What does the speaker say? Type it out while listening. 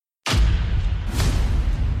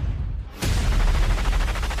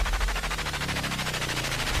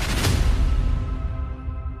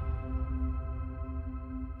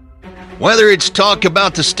Whether it's talk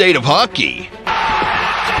about the state of hockey,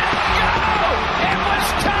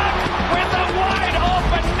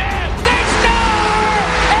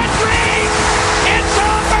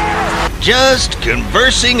 just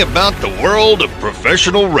conversing about the world of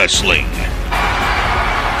professional wrestling.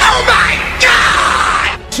 Oh my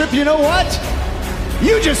God! Chip, you know what?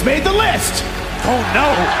 You just made the list! Oh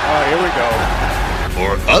no! Oh, here we go.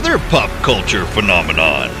 Or other pop culture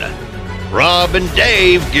phenomenon. Rob and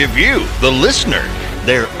Dave give you, the listener,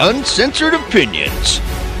 their uncensored opinions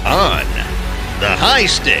on the High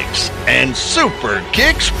Sticks and Super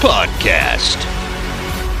Kicks podcast.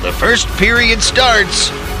 The first period starts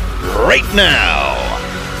right now.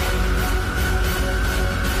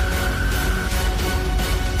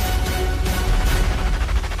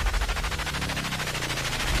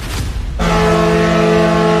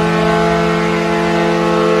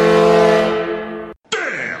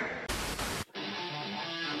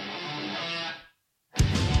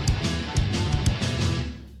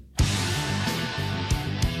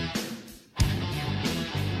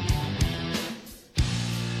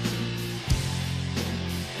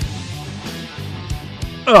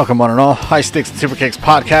 Welcome, one and all. High Sticks and Super Kicks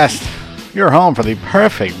podcast. Your home for the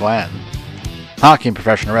perfect blend. Hockey and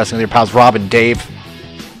professional wrestling with your pals Rob and Dave.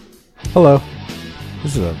 Hello.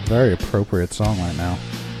 This is a very appropriate song right now,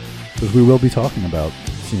 because we will be talking about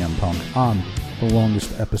CM Punk on the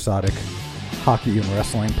longest episodic hockey and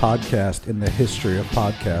wrestling podcast in the history of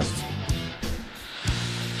podcasts.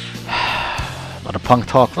 A lot of Punk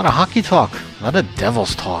talk, a lot of hockey talk, a lot of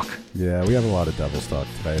Devils talk. Yeah, we have a lot of Devils talk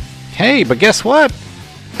today. Hey, but guess what?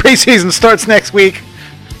 Preseason starts next week.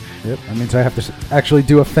 Yep, that means I have to actually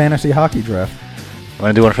do a fantasy hockey draft.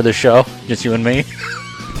 Want to do one for this show? Just you and me?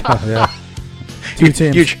 Yeah. Two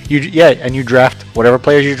teams. And you draft whatever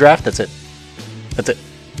players you draft. That's it. That's it.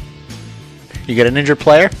 You get an injured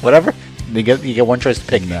player, whatever. You get one choice to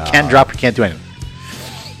pick. Nah. Can't drop. You can't do anything.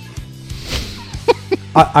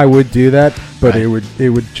 I would do that, but right. it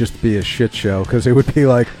would just be a shit show, because it would be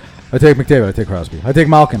like, I take McDavid, I take Crosby, I take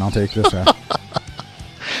Malkin, I'll take this guy.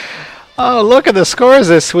 Oh, look at the scores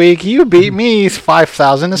this week. You beat me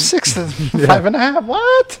 5,000 to 5.5.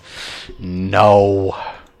 What? No.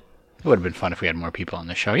 It would have been fun if we had more people on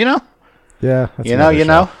the show, you know? Yeah. That's you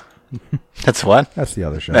know? That's what? That's the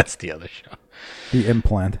other show. That's the other show. The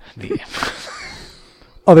implant.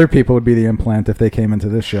 Other people would be the implant if they came into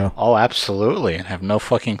this show. Oh, absolutely. And have no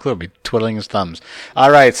fucking clue. Be twiddling his thumbs.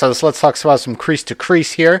 All right, so let's talk about some crease to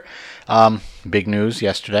crease here. Big news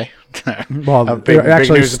yesterday. Well, it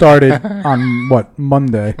actually started on,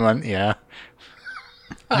 Monday? Yeah.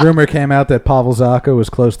 Rumor came out that Pavel Zacha was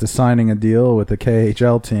close to signing a deal with the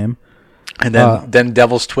KHL team. And then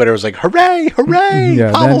Devil's Twitter was like, hooray, hooray,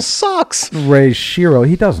 Pavel sucks. Ray Shero,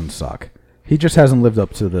 he doesn't suck. He just hasn't lived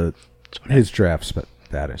up to his draft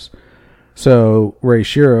status. So Ray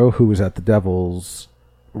Shero, who was at the Devils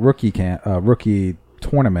rookie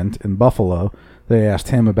tournament in Buffalo, they asked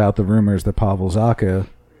him about the rumors that Pavel Zacha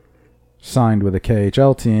signed with a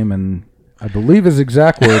KHL team, and I believe his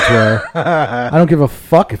exact words were, I don't give a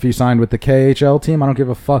fuck if he signed with the KHL team. I don't give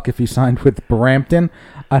a fuck if he signed with Brampton.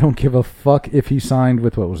 I don't give a fuck if he signed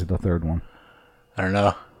with, what was it, the third one? I don't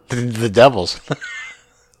know. The Devils.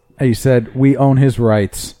 He said, we own his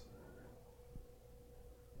rights.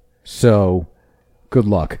 So, good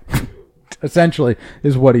luck. Essentially,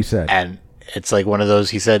 is what he said. And it's like one of those,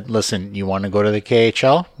 he said, listen, you want to go to the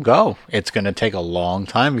KHL? Go. It's going to take a long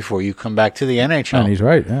time before you come back to the NHL. And he's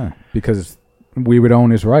right, yeah. Because we would own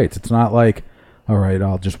his rights. It's not like, all right,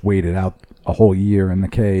 I'll just wait it out a whole year in the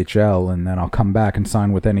KHL and then I'll come back and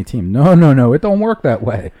sign with any team. No. It don't work that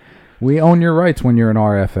way. We own your rights when you're an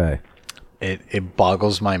RFA. It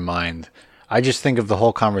boggles my mind. I just think of the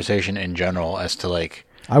whole conversation in general as to like...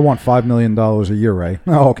 I want $5 million a year, Ray.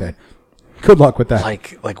 Oh, okay. Good luck with that.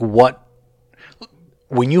 Like what?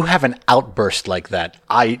 When you have an outburst like that,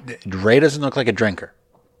 Ray doesn't look like a drinker,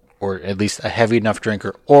 or at least a heavy enough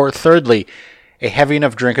drinker. Or thirdly, a heavy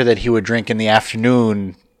enough drinker that he would drink in the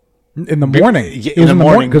afternoon. In the morning. It was in the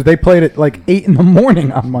morning. Because they played at like 8 in the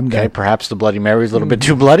morning on Monday. Okay, perhaps the Bloody Mary was a little bit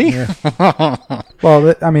too bloody. Yeah. Well,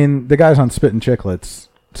 the guys on Spit and Chicklets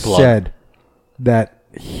said that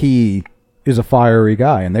he is a fiery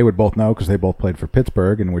guy, and they would both know because they both played for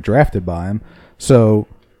Pittsburgh and were drafted by him. So,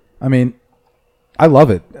 I love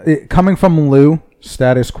it. Coming from Lou,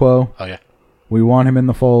 status quo. Oh, yeah. We want him in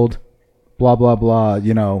the fold. Blah, blah, blah,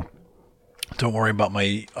 Don't worry about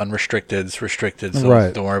my unrestricted, restricted, so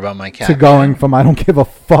right. Don't worry about my cap. To going from I don't give a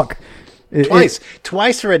fuck.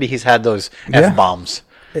 Twice already he's had those F-bombs.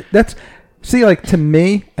 To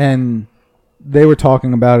me, and they were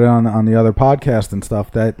talking about it on the other podcast and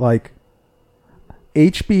stuff, that, like,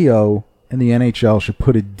 HBO and the NHL should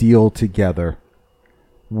put a deal together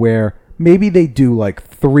where maybe they do like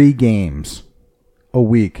 3 games a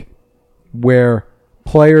week where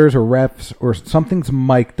players or refs or something's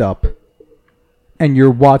mic'd up and you're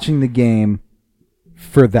watching the game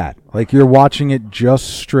for that. Like you're watching it just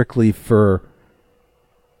strictly for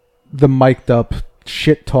the mic'd up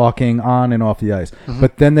shit talking on and off the ice. Mm-hmm.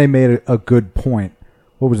 But then they made a good point.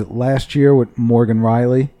 What was it, last year with Morgan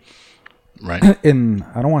Riley? Right. I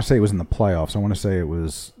don't want to say it was in the playoffs. I want to say it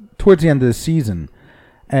was towards the end of the season.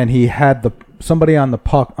 And he had somebody on the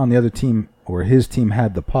puck on the other team, or his team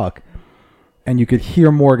had the puck, and you could hear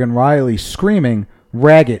Morgan Riley screaming,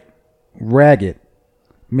 "Rag it,"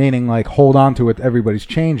 meaning like hold on to it. Everybody's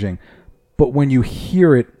changing, but when you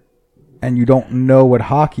hear it and you don't know what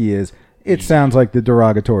hockey is, it sounds like the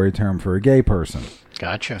derogatory term for a gay person.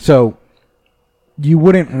 Gotcha. So you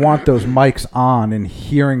wouldn't want those mics on and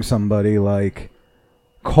hearing somebody like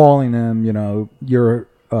calling them, you're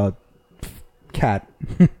a cat.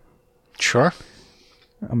 Sure.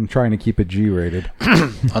 I'm trying to keep it G-rated.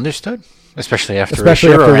 Understood. Especially after Ray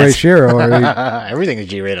Shero. Everything is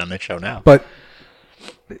G-rated on this show now. But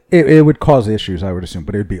it would cause issues, I would assume.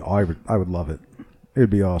 But I would love it. It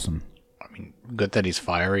would be awesome. I mean, good that he's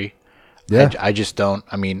fiery. Yeah. I just don't.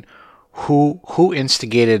 I mean, who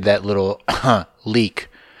instigated that little leak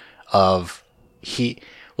of he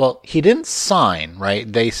didn't sign,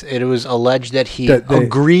 right? It was alleged that he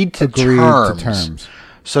agreed to terms.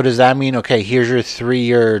 So does that mean, okay, here's your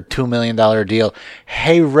 3-year, $2 million deal.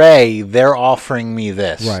 Hey, Ray, they're offering me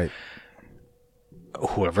this. Right.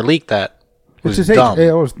 Whoever leaked that was dumb.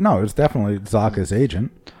 It was definitely Zacha's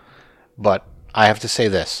agent. But I have to say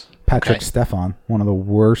this. Patrick Stefan, one of the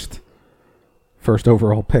worst first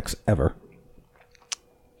overall picks ever.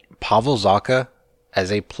 Pavel Zacha,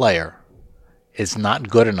 as a player, is not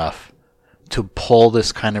good enough to pull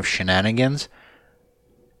this kind of shenanigans.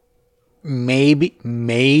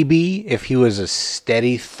 Maybe if he was a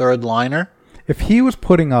steady third liner. If he was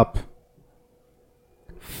putting up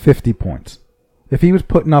 50 points, if he was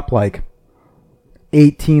putting up like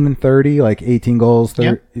 18 and 30, like 18 goals,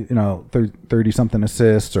 30 something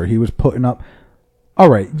assists, or he was putting up,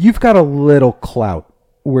 all right, you've got a little clout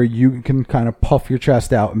where you can kind of puff your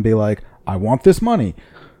chest out and be like, I want this money.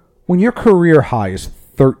 When your career high is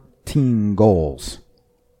 13 goals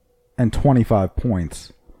and 25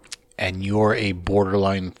 points, and you're a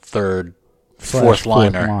borderline fourth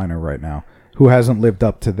liner right now, who hasn't lived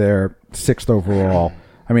up to their 6th overall.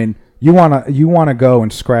 I mean, you wanna go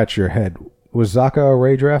and scratch your head. Was Zacha a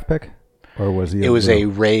Ray draft pick, or was he? It was a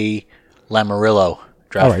Ray Lamoriello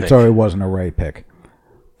draft pick. All right, pick. so it wasn't a Ray pick.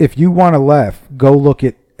 If you want to laugh, go look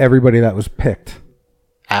at everybody that was picked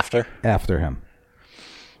after him.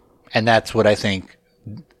 And that's what I think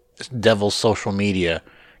Devil's social media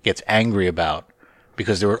gets angry about.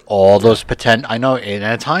 Because there were all those I know in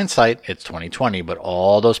hindsight, it's 2020, but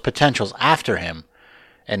all those potentials after him,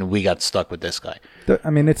 and we got stuck with this guy. I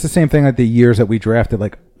mean, it's the same thing like the years that we drafted,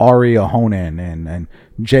 like Ari Ahonen and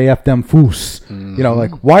JF Demfus. Mm-hmm.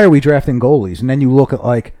 Like, why are we drafting goalies? And then you look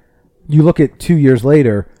at 2 years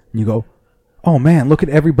later, and you go, oh man, look at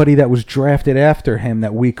everybody that was drafted after him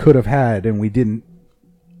that we could have had, and we didn't.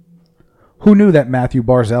 Who knew that Matthew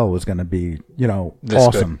Barzal was going to be, this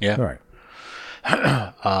awesome? Good. Yeah. All right.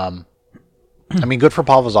 I mean, good for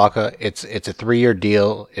Pavel Zacha. It's a 3-year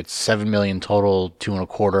deal. It's $7 million total,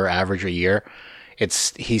 2.25 average a year. It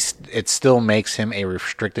still makes him a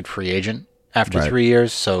restricted free agent after 3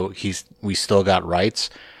 years. So we still got rights.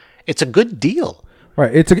 It's a good deal,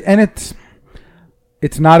 right?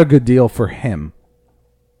 It's not a good deal for him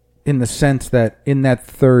in the sense that in that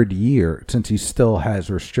 3rd year, since he still has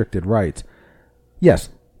restricted rights, yes,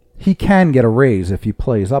 he can get a raise if he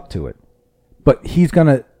plays up to it. But he's going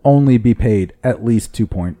to only be paid at least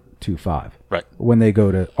 2.25 when they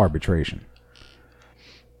go to arbitration.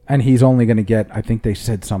 And he's only going to get, I think they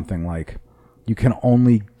said something like, you can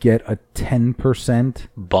only get a 10%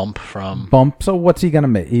 bump. So what's he going to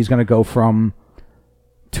make? He's going to go from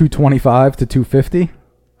 225 to 250?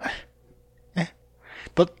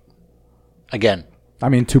 But, again. I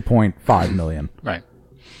mean, 2.5 million. Right.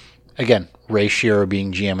 Again, Ray Shero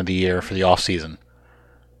being GM of the year for the offseason.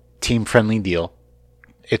 Team-friendly deal.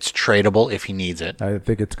 It's tradable if he needs it. I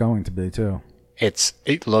think it's going to be too.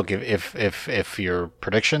 Look, if your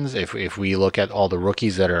predictions, if we look at all the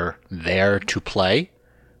rookies that are there to play,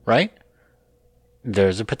 right?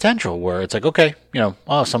 There's a potential where it's like, okay,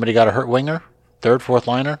 somebody got a hurt winger, 3rd, 4th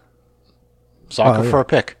liner, Zacha for a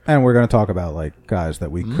pick. And we're going to talk about like guys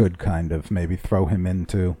that we could kind of maybe throw him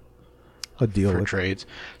into. a deal for with trades.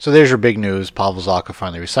 So there's your big news. Pavel Zacha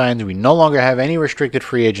finally resigned. We no longer have any restricted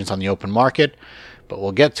free agents on the open market, but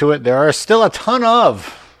we'll get to it. There are still a ton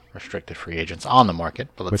of restricted free agents on the market,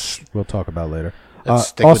 but which we'll talk about later. let's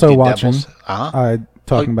stick Also with the watching, Devils.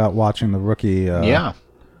 talking about watching the rookie, Yeah.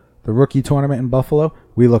 the rookie tournament in Buffalo.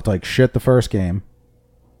 We looked like shit the first game.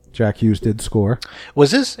 Jack Hughes did score.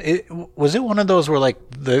 Was it one of those where like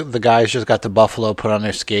the guys just got to Buffalo, put on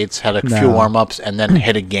their skates, had a few No. warm-ups, and then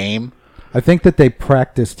hit a game? I think that they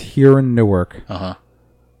practiced here in Newark. Uh-huh.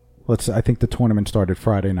 I think the tournament started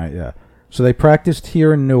Friday night, yeah. So they practiced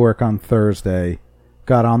here in Newark on Thursday,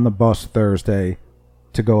 got on the bus Thursday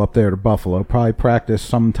to go up there to Buffalo, probably practiced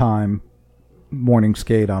sometime morning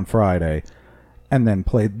skate on Friday, and then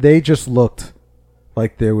played. They just looked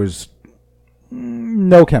like there was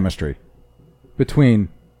no chemistry between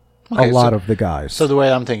a lot of the guys. So the way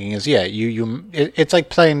I'm thinking is, it's like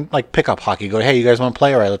playing like pickup hockey. Go, hey, you guys want to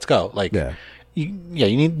play? All right, let's go. Like, Yeah. you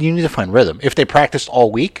need to find rhythm. If they practiced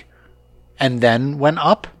all week and then went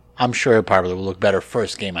up, I'm sure it probably will look better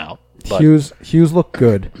first game out. But Hughes looked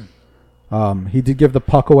good. He did give the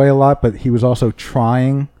puck away a lot, but he was also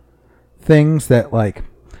trying things that like,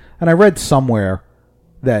 and I read somewhere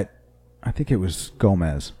that I think it was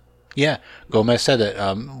Gomez. yeah, Gomez said that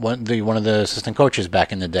one of the assistant coaches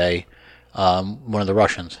back in the day, one of the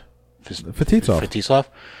Russians, Fetisov.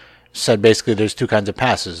 said basically there's two kinds of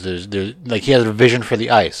passes. There's like he has a vision for the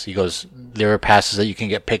ice. He goes, there are passes that you can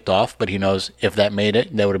get picked off, but he knows if that made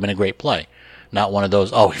it, that would have been a great play. Not one of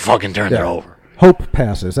those, he fucking turned it over. Hope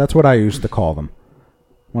passes. That's what I used to call them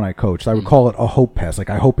when I coached. I would call it a hope pass. Like,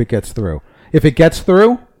 I hope it gets through. If it gets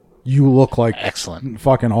through, you look like Excellent.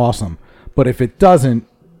 fucking awesome. But if it doesn't,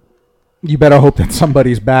 you better hope that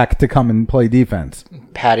somebody's back to come and play defense.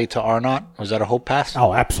 Patty to Arnott, was that a hope pass?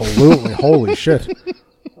 Oh, absolutely. Holy shit.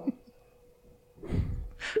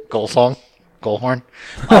 Goal song? Goal horn?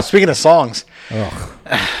 Oh, speaking of songs, Ugh.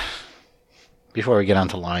 before we get on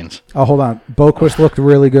to lines. Oh, hold on. Boquist looked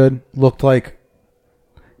really good.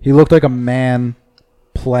 He looked like a man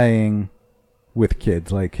playing with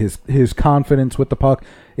kids. Like his confidence with the puck.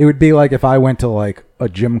 It would be like if I went to like a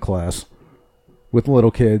gym class with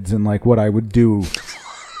little kids and like what I would do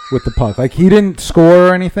with the puck. Like he didn't score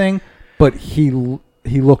or anything, but he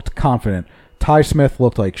looked confident. Ty Smith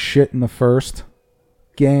looked like shit in the first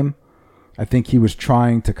game. I think he was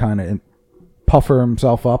trying to kind of puffer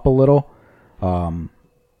himself up a little.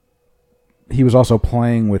 He was also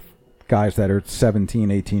playing with guys that are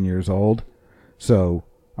 17, 18 years old. So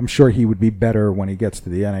I'm sure he would be better when he gets to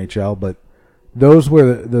the NHL. But those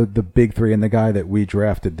were the big three. And the guy that we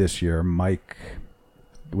drafted this year, Mike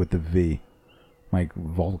with the V, Mike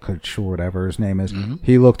Volkich or whatever his name is,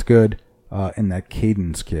 he looked good. And that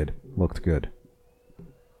Cadence kid looked good.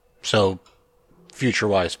 So,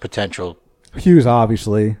 future-wise, potential. Hughes,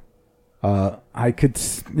 obviously. I could,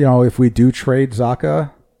 if we do trade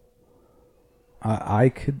Zacha, I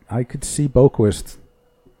could see Boquist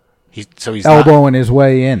He's elbowing his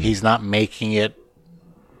way in. He's not making it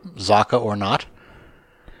Zacha or not?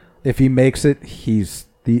 If he makes it, he's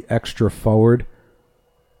the extra forward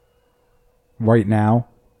right now,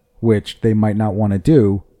 which they might not want to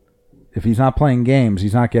do. If he's not playing games,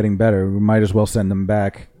 he's not getting better. We might as well send him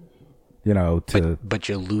back, But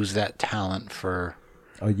you lose that talent for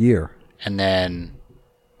a year. And then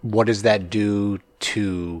what does that do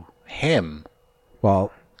to him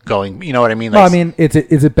Well, going, you know what I mean? no, I mean, is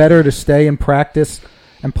it better to stay in practice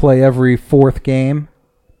and play every fourth game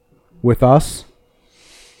with us?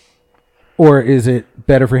 Or is it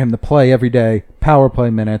better for him to play every day, power play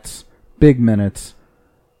minutes, big minutes,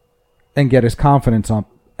 and get his confidence up,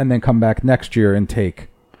 and then come back next year and take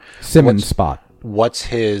Simmons' spot? What's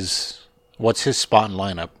his spot in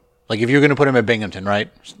lineup? Like if you're going to put him at Binghamton, right?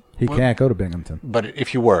 He can't go to Binghamton. But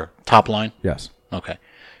if you were, top line? Yes. Okay.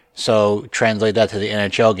 So translate that to the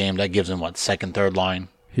NHL game. That gives him, what, second, third line?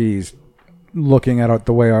 He's looking at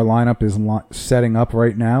the way our lineup is setting up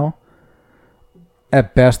right now.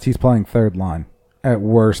 At best, he's playing third line. At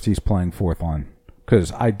worst, he's playing fourth line.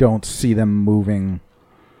 Because I don't see them moving.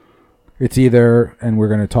 It's either, and we're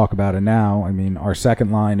going to talk about it now, I mean, our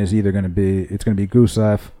second line is either going to be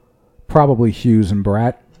Gusev, probably Hughes and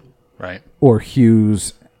Bratt. Right. Or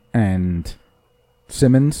Hughes and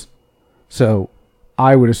Simmons. So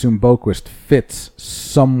I would assume Boquist fits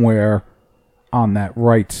somewhere on that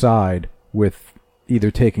right side with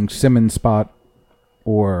either taking Simmons' spot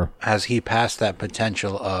or... Has he passed that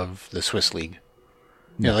potential of the Swiss League?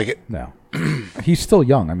 No. No. He's still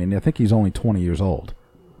young. I mean, I think he's only 20 years old.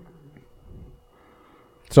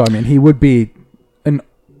 So, I mean, he would be an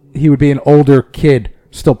older kid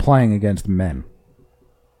still playing against men.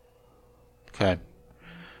 Okay.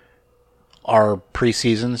 Our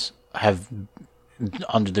preseasons have,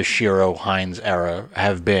 under the Shiro Hines era,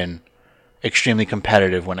 have been extremely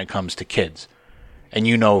competitive when it comes to kids. And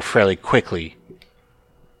you know fairly quickly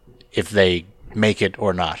if they make it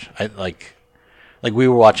or not. Like we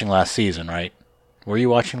were watching last season, right? Were you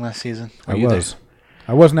watching last season? I was.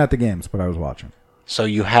 I wasn't at the games, but I was watching. So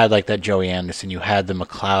you had like that Joey Anderson, you had the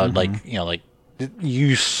McLeod, like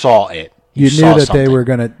you saw it. You knew that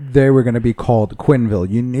they were gonna be called Quinville.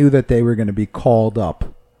 You knew that they were gonna be called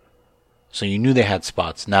up. So you knew they had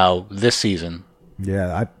spots. Now this season,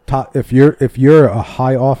 yeah, if you're a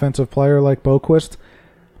high offensive player like Boquist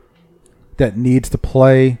that needs to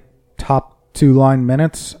play top 2 line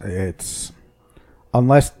minutes, it's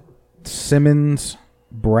unless Simmons,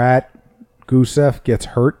 Bratt, Gusev gets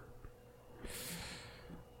hurt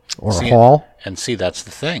or Hall. And see, that's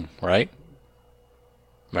the thing, right?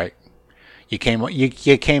 Right. You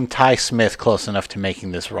came Ty Smith close enough to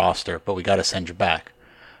making this roster, but we got to send you back.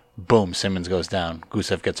 Boom, Simmons goes down.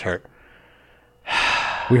 Gusev gets hurt.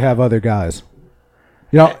 We have other guys.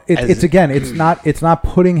 You know, it's not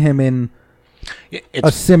putting him in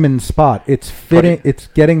a Simmons spot. It's fitting. It's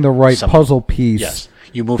getting the right puzzle piece. Yes,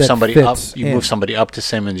 you move somebody up. Move somebody up to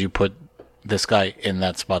Simmons. You put this guy in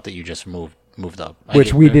that spot that you just moved up,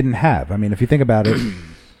 which we didn't have. I mean, if you think about it,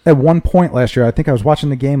 at one point last year, I think I was watching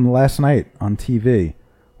the game last night on TV,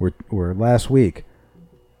 or last week.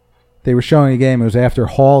 They were showing a game. It was after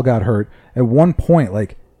Hall got hurt. At one point,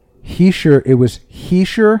 like it was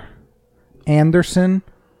Heischer, Anderson,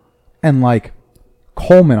 and like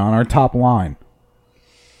Coleman on our top line.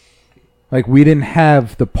 Like we didn't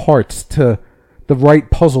have the parts the right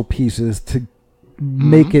puzzle pieces to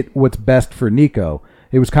make it what's best for Nico.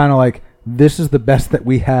 It was kind of like, this is the best that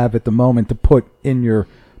we have at the moment to put in your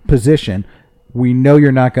position. We know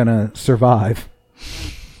you're not going to survive.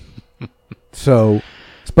 So,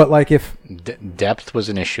 but like if depth was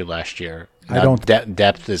an issue last year,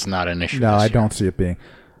 depth is not an issue. No, I don't see it being.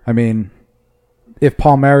 I mean, if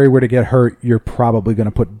Palmieri were to get hurt, you're probably going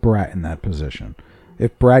to put Bratt in that position.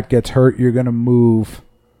 If Bratt gets hurt, you're going to move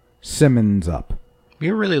Simmons up.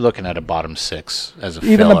 You're really looking at a bottom 6 as a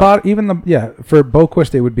filler. For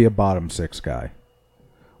Boquist, it would be a bottom 6 guy,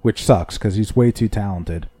 which sucks because he's way too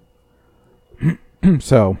talented.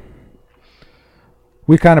 So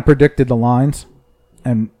we kind of predicted the lines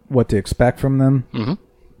and what to expect from them.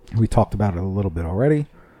 Mm-hmm. We talked about it a little bit already.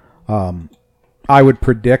 I would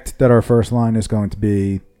predict that our first line is going to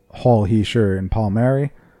be Hall, Heischer, and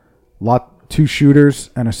Palmieri. 2 shooters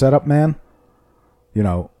and a setup man. You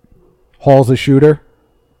know, Hall's a shooter.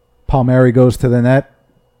 Palmieri goes to the net,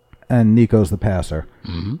 and Nico's the passer.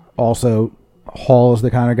 Mm-hmm. Also, Hall is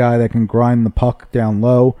the kind of guy that can grind the puck down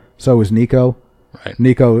low. So is Nico. Right.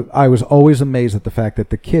 Nico, I was always amazed at the fact that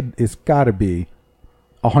the kid is got to be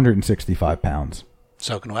 165 pounds.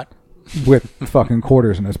 Soaking wet. With fucking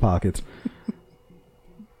quarters in his pockets.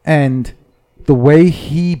 And the way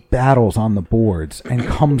he battles on the boards and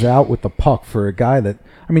comes out with the puck for a guy that,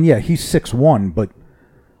 I mean, yeah, he's 6'1", but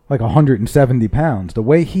like 170 pounds. The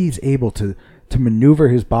way he's able to maneuver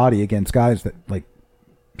his body against guys that like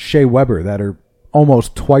Shea Weber that are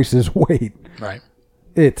almost twice his weight. Right.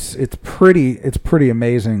 It's pretty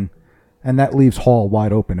amazing, and that leaves Hall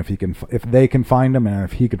wide open if they can find him and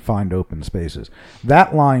if he could find open spaces.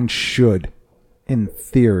 That line should, in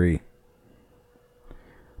theory,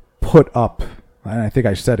 put up, and I think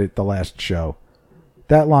I said it the last show.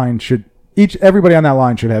 That line should everybody on that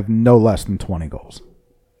line should have no less than 20 goals.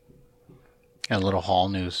 And a little Hall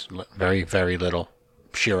news, very, very little.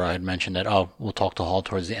 Shiro had mentioned that, we'll talk to Hall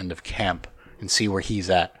towards the end of camp and see where he's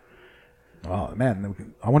at. Oh,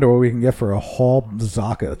 man, I wonder what we can get for a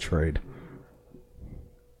Hall-Zaka trade.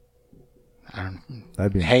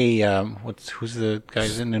 That'd be who's the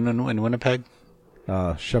guys in Winnipeg?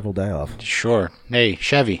 Cheveldayoff. Sure. Hey,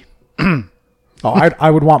 Chevy. I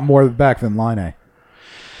would want more back than Line.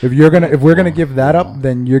 If we're gonna give that up,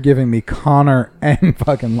 then you're giving me Connor and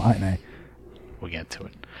fucking Line. We'll get to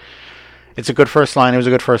it. It's a good first line. It was a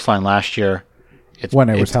good first line last year. When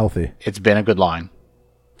it was healthy. It's been a good line.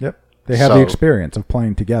 Yep. They have the experience of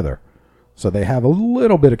playing together. So they have a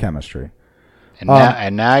little bit of chemistry.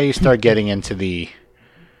 And now you start getting into the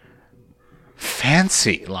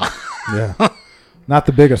fancy line. Yeah. Not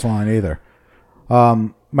the biggest line either.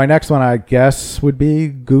 My next one, I guess, would be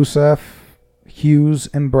Gusev, Hughes,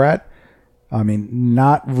 and Bratt. I mean,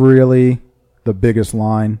 not really the biggest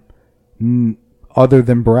line. Other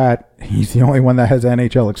than Bratt, he's the only one that has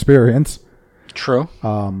NHL experience. True.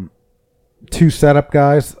 2 setup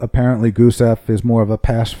guys. Apparently, Gusev is more of a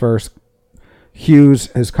pass-first Hughes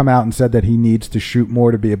has come out and said that he needs to shoot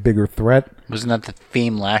more to be a bigger threat. Wasn't that the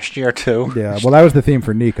theme last year, too? Yeah, well, that was the theme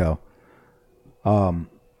for Nico.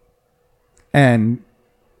 And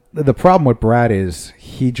the problem with Brad is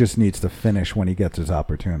he just needs to finish when he gets his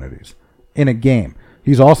opportunities in a game.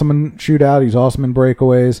 He's awesome in shootout. He's awesome in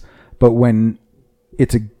breakaways. But when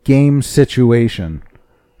it's a game situation,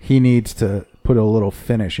 he needs to put a little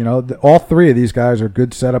finish. You know, all three of these guys are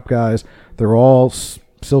good setup guys. They're all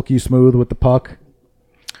silky smooth with the puck.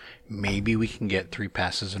 Maybe we can get 3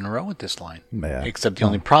 passes in a row with this line. Yeah. Except the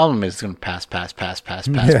only problem is it's going to pass.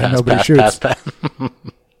 Nobody shoots.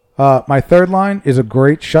 My third line is a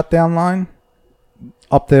great shutdown line.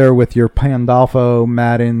 Up there with your Pandolfo,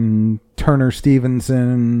 Madden, Turner,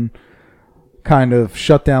 Stevenson kind of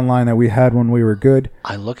shutdown line that we had when we were good.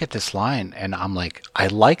 I look at this line, and I'm like, I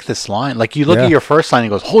like this line. Like, you look at your first line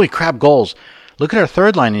and goes, holy crap, goals. Look at our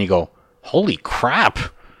third line, and you go, holy crap.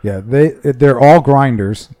 Yeah, they're all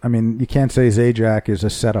grinders. I mean, you can't say Zajac is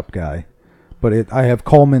a setup guy. But I have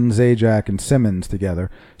Coleman, Zajac, and Simmons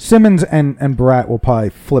together. Simmons and Bratt will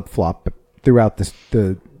probably flip-flop throughout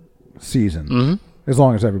the season, as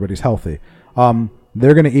long as everybody's healthy.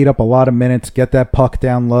 They're going to eat up a lot of minutes, get that puck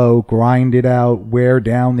down low, grind it out, wear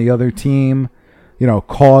down the other team,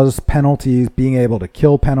 cause penalties, being able to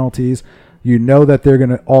kill penalties. You know that they're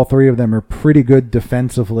going to, all three of them are pretty good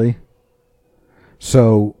defensively.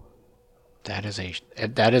 So that is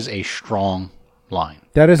a strong line.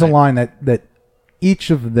 That is a line that each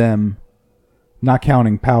of them, not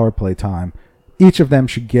counting power play time, each of them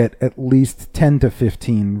should get at least 10 to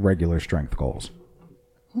 15 regular strength goals.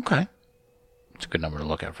 Okay. It's a good number to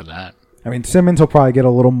look at for that. I mean, Simmons will probably get a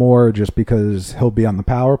little more just because he'll be on the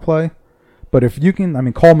power play. But if you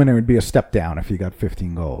can, Coleman, it would be a step down if he got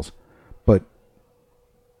 15 goals. But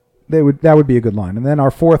that would be a good line. And then our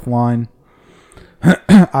fourth line,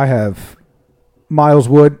 I have Miles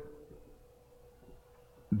Wood,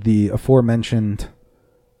 the aforementioned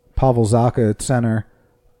Pavel Zacha at center,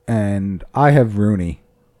 and I have Rooney.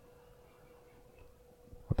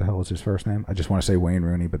 What the hell was his first name? I just want to say Wayne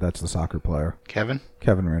Rooney, but that's the soccer player. Kevin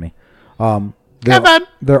Rooney. Kevin!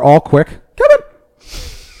 They're all quick. Kevin!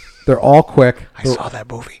 They're all quick. I saw that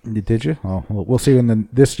movie. Did you? Oh, well, we'll see in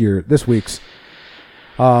this week's.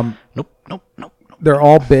 Nope. They're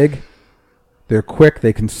all big. They're quick.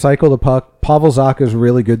 They can cycle the puck. Pavel Zacha is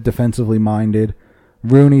really good defensively minded.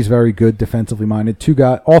 Rooney's very good defensively minded.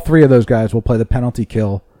 All three of those guys will play the penalty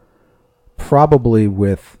kill, probably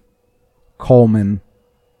with Coleman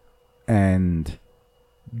and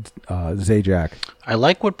Zajac. I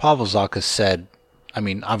like what Pavel Zacha said.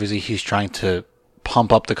 Obviously he's trying to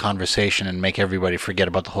pump up the conversation and make everybody forget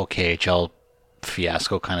about the whole KHL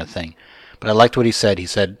fiasco kind of thing. But I liked what he said. He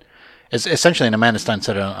said, essentially, and Amanda Stein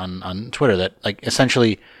said it on Twitter, that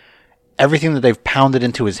essentially everything that they've pounded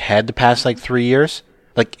into his head the past 3 years,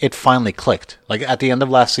 it finally clicked. At the end of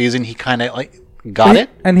last season, he kind of got it.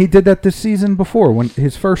 And he did that this season before,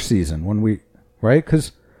 his first season, right?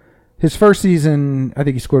 Because his first season, I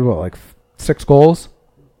think he scored 6 goals.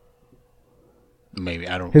 Maybe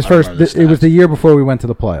I don't. It was the year before we went to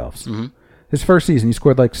the playoffs. Mm-hmm. His first season, he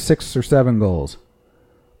scored 6 or 7 goals,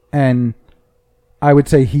 and I would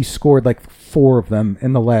say he scored 4 of them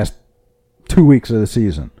in the last 2 weeks of the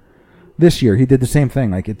season. This year, he did the same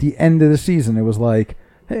thing. At the end of the season, it was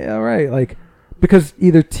hey, all right, because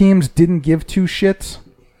either teams didn't give 2 shits,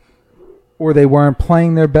 or they weren't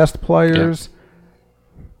playing their best players.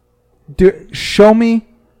 Yeah. Show me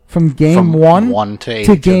from game one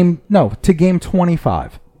to game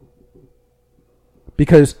 25.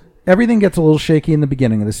 Because everything gets a little shaky in the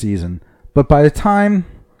beginning of the season, but by the time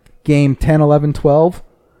game 10, 11, 12,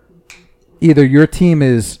 either your team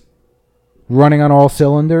is running on all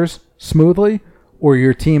cylinders smoothly, or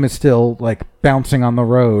your team is still bouncing on the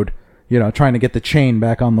road, trying to get the chain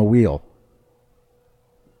back on the wheel.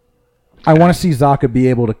 I want to see Zacha be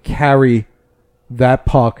able to carry that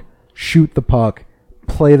puck, shoot the puck,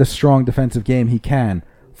 play the strong defensive game he can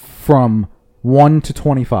from 1 to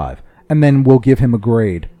 25, and then we'll give him a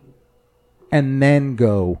grade, and then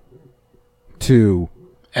go to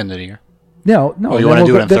end of the year. No. Oh, you want to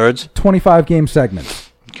do it in thirds? 25 game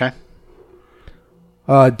segments. Okay.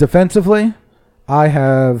 Defensively, I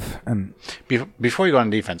have... Before you go on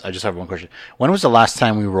defense, I just have one question. When was the last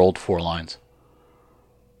time we rolled 4 lines?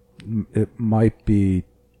 It might be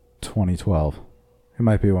 2012. It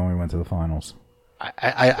might be when we went to the finals.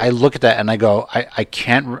 I look at that and I go, I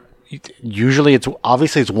can't... Usually it's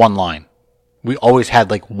one line. We always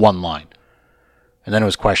had one line. And then it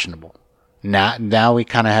was questionable. Now we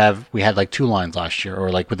kind of we had 2 lines last year,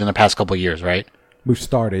 or within the past couple of years, right? We've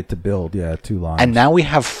started to build, 2 lines. And now we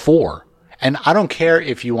have 4. And I don't care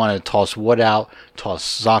if you want to toss Wood out, toss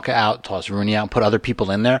Zaka out, toss Rooney out, and put other people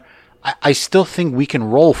in there. I still think we can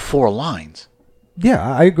roll 4 lines. Yeah,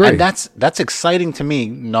 I agree. And that's exciting to me,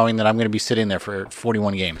 knowing that I'm going to be sitting there for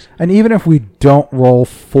 41 games. And even if we don't roll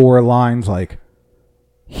 4 lines like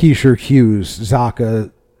Hischier, Hughes,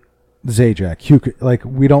 Zaka, Zajac, like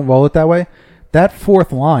we don't roll it that way, that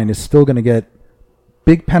 4th line is still going to get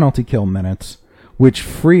big penalty kill minutes, which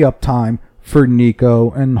free up time for Nico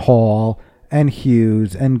and Hall and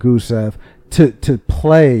Hughes and Gusev to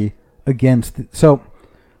play against. So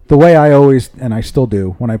the way I always, and I still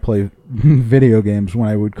do when I play video games when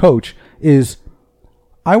I would coach, is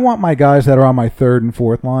I want my guys that are on my 3rd and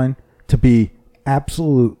 4th line to be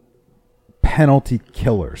absolute penalty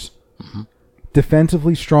killers. Mm-hmm.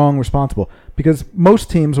 Defensively strong, responsible. Because most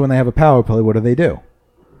teams, when they have a power play, what do?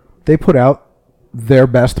 They put out their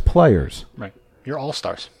best players. Right. You're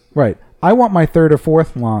all-stars. Right. I want my 3rd or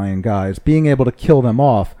 4th line guys being able to kill them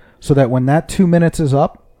off so that when that 2 minutes is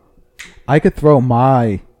up, I could throw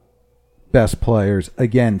my best players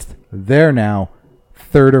against their now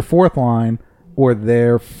 3rd or 4th line or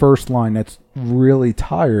their 1st line that's really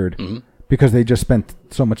tired because they just spent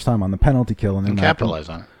so much time on the penalty kill and capitalize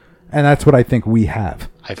on it. And that's what I think we have.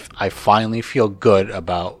 I finally feel good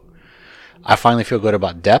about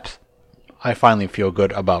depth. I finally feel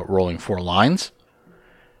good about rolling 4 lines.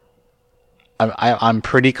 I'm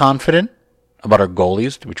pretty confident about our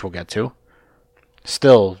goalies, which we'll get to.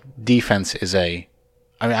 Still, defense is I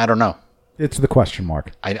don't know. It's the question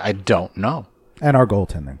mark. I don't know. And our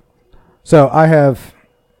goaltending. So I have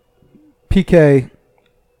PK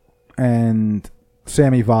and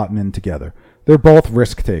Sammy Vatanen together. They're both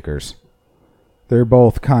risk takers. They're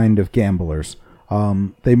both kind of gamblers.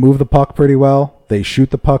 They move the puck pretty well. They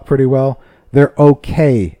shoot the puck pretty well. They're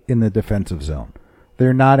okay in the defensive zone.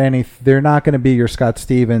 They're not going to be your Scott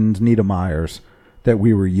Stevens, Niedermayers that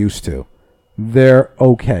we were used to. They're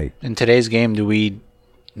okay. In today's game, do we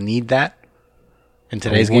need that? In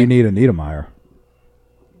today's game? We need a Niedermayer.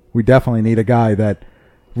 We definitely need a guy that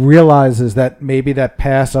realizes that maybe that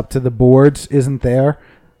pass up to the boards isn't there.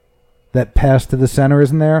 That pass to the center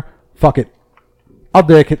isn't there. Fuck it. I'll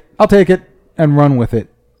take it and run with it,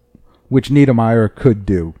 which Niedermayer could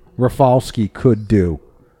do. Rafalski could do.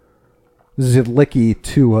 Zidlicki,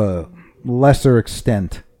 to a lesser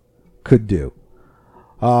extent, could do.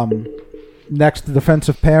 Next,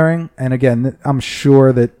 defensive pairing. And again, I'm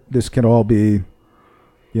sure that this can all be,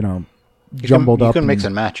 jumbled up. You can mix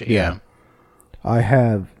and match it, yeah. I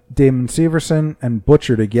have Damon Severson and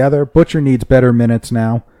Butcher together. Butcher needs better minutes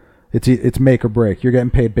now. It's make or break. You're getting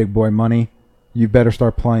paid big boy money. You better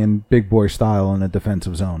start playing big boy style in the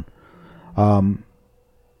defensive zone.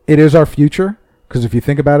 It is our future, because if you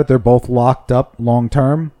think about it, they're both locked up long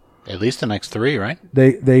term. At least the next 3, right?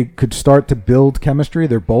 They could start to build chemistry.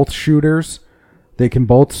 They're both shooters. They can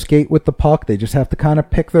both skate with the puck. They just have to kind of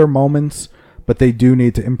pick their moments, but they do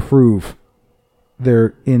need to improve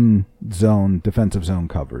their in-zone, defensive zone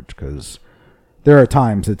coverage, because there are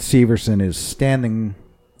times that Severson is standing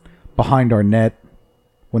behind our net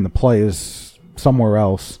when the play is somewhere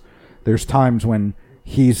else. There's times when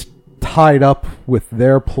he's tied up with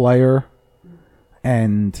their player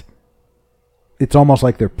and it's almost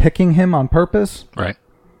like they're picking him on purpose. Right.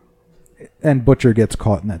 And Butcher gets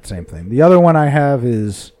caught in that same thing. The other one I have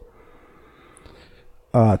is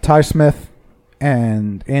Ty Smith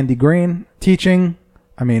and Andy Green teaching.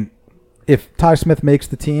 I mean, if Ty Smith makes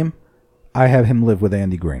the team, I have him live with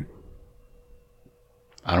Andy Green.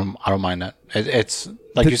 I don't mind that. It's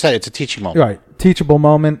like you said, it's a teaching moment. Right. Teachable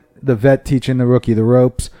moment. The vet teaching the rookie the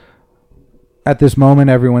ropes. At this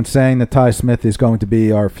moment, everyone's saying that Ty Smith is going to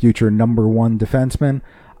be our future number 1 defenseman.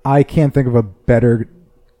 I can't think of a better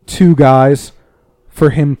 2 guys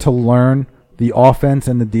for him to learn the offense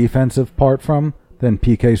and the defensive part from than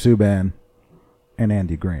PK Subban and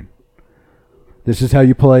Andy Green. This is how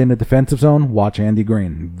you play in the defensive zone, watch Andy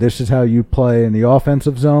Green. This is how you play in the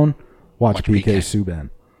offensive zone, watch PK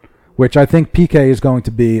Subban. Which I think PK is going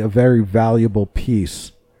to be a very valuable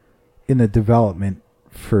piece in the development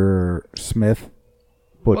for Smith,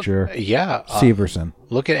 Butcher, Severson.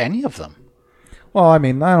 Look at any of them. Well, I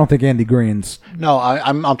mean, I don't think Andy Green's... No,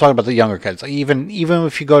 I'm talking about the younger kids. Like even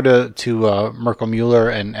if you go to Mirko Mueller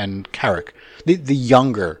and Carrick, the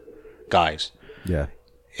younger guys. Yeah.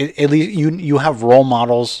 At least you have role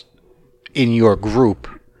models in your group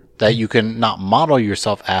that you can not model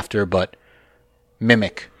yourself after, but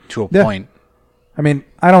mimic to a point. I mean,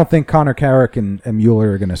 I don't think Connor Carrick and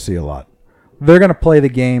Mueller are going to see a lot. They're going to play the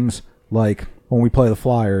games like when we play the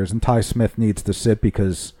Flyers, and Ty Smith needs to sit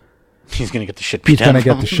because he's going to get the shit beat out of him. He's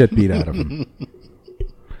going to get the shit beat out of him.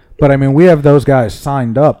 But I mean, we have those guys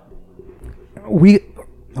signed up. We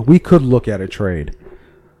could look at a trade,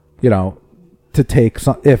 to take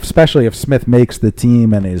some, especially if Smith makes the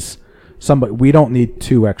team and is somebody. We don't need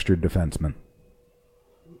 2 extra defensemen.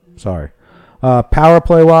 Sorry. Power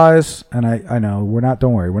play wise, and I know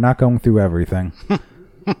don't worry, we're not going through everything.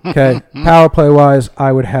 Okay, power play wise,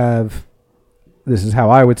 I would have. This is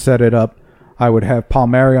how I would set it up. I would have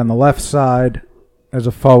Palmieri on the left side as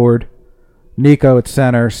a forward, Nico at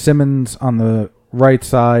center, Simmons on the right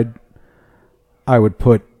side. I would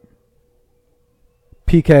put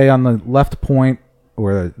PK on the left point,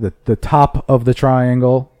 or the top of the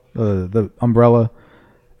triangle, the umbrella,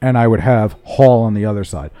 and I would have Hall on the other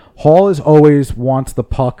side. Hall always wants the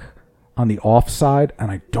puck on the offside,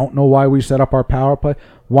 and I don't know why we set up our power play.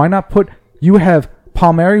 Why not you have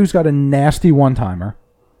Palmieri, who's got a nasty one-timer.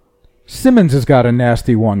 Simmons has got a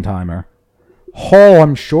nasty one-timer. Hall,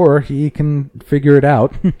 I'm sure he can figure it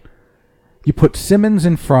out. You put Simmons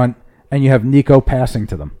in front, and you have Nico passing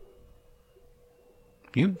to them.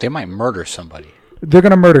 They might murder somebody. They're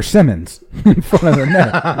going to murder Simmons in front of the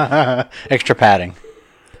net. Extra padding.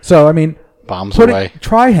 So, I mean, bombs away.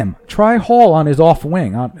 Try him. Try Hall on his off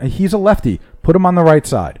wing. He's a lefty. Put him on the right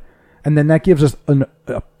side. And then that gives us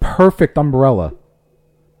a perfect umbrella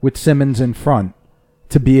with Simmons in front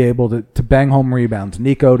to be able to bang home rebounds.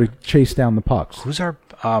 Nico to chase down the pucks. Who's our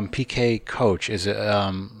PK coach? Is it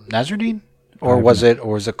Nazardine? Or was it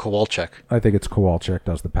Kowalczyk? I think it's Kowalczyk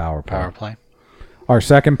does the power play. Our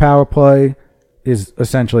second power play is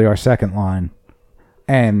essentially our second line.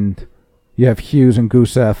 And you have Hughes and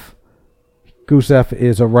Gusev. Gusev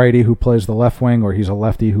is a righty who plays the left wing, or he's a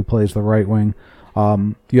lefty who plays the right wing.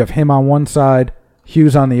 You have him on one side,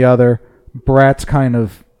 Hughes on the other. Bratt's kind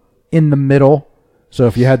of in the middle. So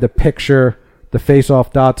if you had to picture the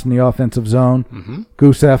face-off dots in the offensive zone,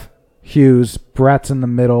 Gusev, Hughes, Bratt's in the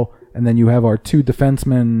middle, and then you have our 2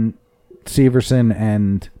 defensemen, Severson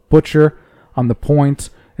and Butcher, on the points,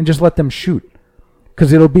 and just let them shoot.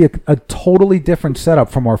 Because it'll be a totally different setup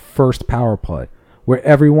from our first power play, where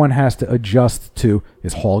everyone has to adjust to,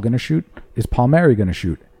 is Hall going to shoot? Is Palmieri going to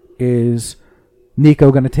shoot? Is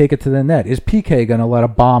Nico going to take it to the net? Is PK going to let a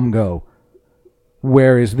bomb go?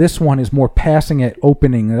 Whereas this one is more passing it,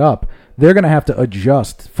 opening it up. They're going to have to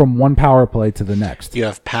adjust from one power play to the next. You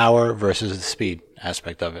have power versus the speed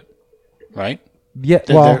aspect of it, right?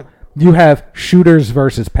 Yeah, you have shooters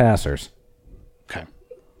versus passers. Okay.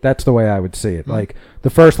 That's the way I would see it. Like,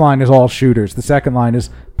 the first line is all shooters. The second line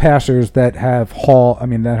is passers that have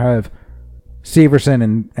that have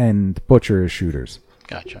Severson and Butcher as shooters.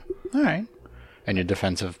 Gotcha. All right. And your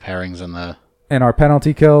defensive pairings in the... And our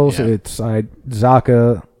penalty kills, it's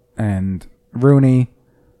Zacha and Rooney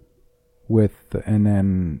and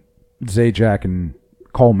then Zajac and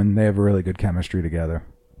Coleman. They have a really good chemistry together.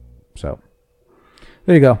 So,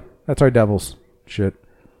 there you go. That's our Devils shit.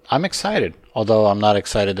 I'm excited, although I'm not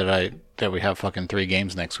excited that we have fucking 3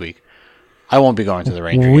 games next week. I won't be going to the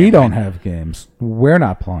Ranger game. We don't have games. We're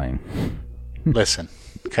not playing. Listen,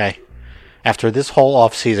 okay? After this whole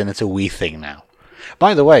off season, it's a we thing now.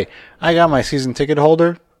 By the way, I got my season ticket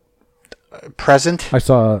holder present. I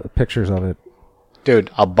saw pictures of it. Dude,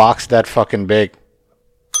 a box that fucking big.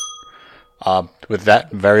 With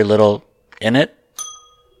that very little in it.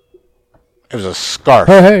 It was a scarf.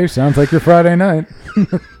 Oh, hey, sounds like your Friday night.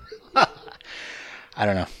 I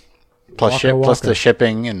don't know. Plus the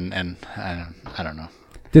shipping and I don't know.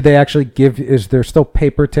 Did they actually is there still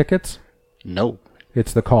paper tickets? No.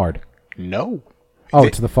 It's the card. No.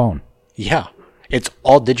 It's the phone. Yeah. It's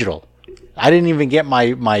all digital. I didn't even get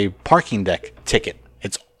my parking deck ticket.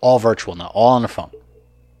 It's all virtual now, all on the phone.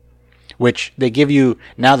 Which they give you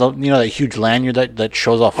now, that huge lanyard that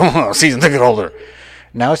shows off season ticket holder.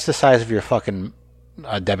 Now it's the size of your fucking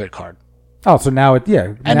debit card. Oh, so now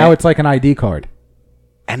it's like an ID card.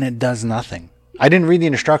 And it does nothing. I didn't read the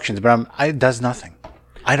instructions, but it does nothing.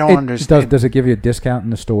 I don't understand. Does it give you a discount in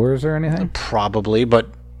the stores or anything? Probably, but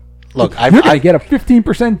look, you're going to get a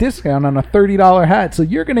 15% discount on a $30 hat, so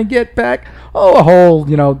you're going to get back a whole,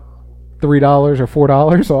 $3 or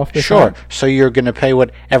 $4 off the Sure. hat. So you're going to pay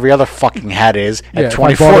what every other fucking hat is at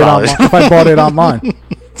 $24. If I bought it online.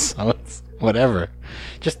 So it's whatever.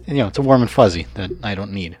 Just, it's a warm and fuzzy that I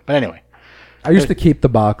don't need. But anyway. I used to keep the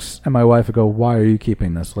box, and my wife would go, "Why are you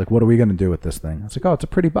keeping this? Like, what are we going to do with this thing?" I was like, "Oh, it's a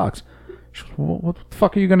pretty box." She goes, "Well, what the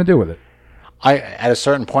fuck are you going to do with it?" At a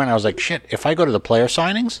certain point, I was like, shit, if I go to the player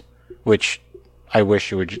signings, which I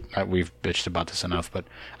wish you would, we've bitched about this enough, but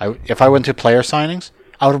if I went to player signings,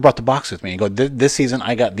 I would have brought the box with me and go, this season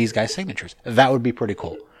I got these guys' signatures. That would be pretty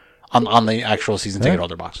cool on the actual season ticket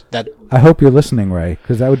holder box. I hope you're listening, Ray,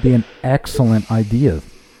 because that would be an excellent idea.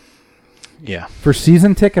 Yeah. For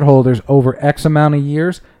season ticket holders over X amount of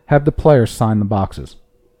years, have the players sign the boxes.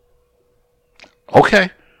 Okay.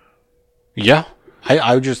 Yeah.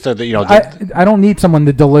 I just said that, you know. I don't need someone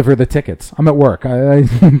to deliver the tickets. I'm at work. I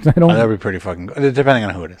don't. That'd be pretty fucking good, depending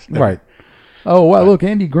on who it is. Right. Oh, wow, look,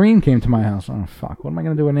 Andy Green came to my house. Oh, fuck. What am I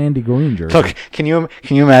going to do with an Andy Green jersey? Look, can you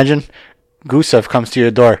imagine? Gusev comes to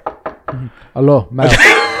your door. Hello, Mal.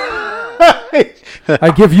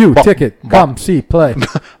 I give you ticket. Come, see, play.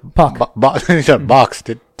 Puck. He said box,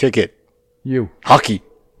 ticket. You. Hockey.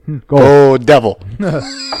 Go. Oh, devil.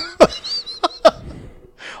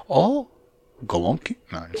 Oh, Golonki.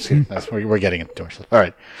 No, see, that's where we're getting into ourselves. All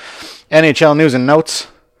right. NHL news and notes.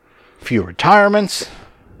 Few retirements.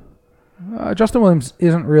 Justin Williams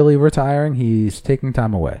isn't really retiring. He's taking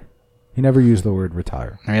time away. He never used the word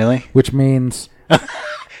retire. Really? Which means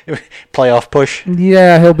playoff push.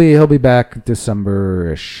 Yeah, he'll be back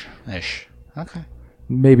December-ish. Okay.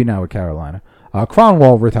 Maybe not with Carolina.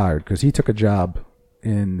 Cronwall retired because he took a job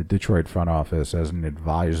in the Detroit front office as an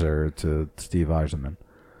advisor to Steve Yzerman.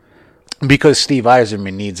 Because Steve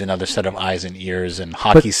Yzerman needs another set of eyes and ears and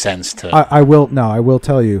hockey sense to. I will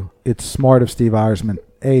tell you, it's smart of Steve Yzerman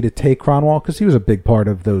to take Cronwall because he was a big part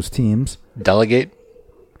of those teams. Delegate.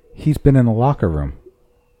 He's been in the locker room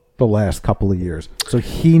the last couple of years, so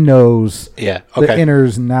he knows the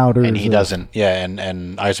inners and outers. And he doesn't. Yeah,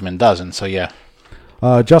 and Yzerman doesn't. So yeah.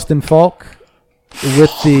 Justin Falk,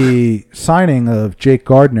 with the signing of Jake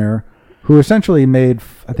Gardner, who essentially made,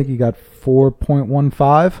 I think he got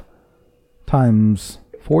 4.15 times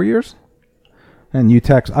 4 years. And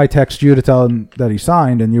I text you to tell him that he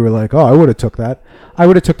signed, and you were like, "Oh, I would have took that. I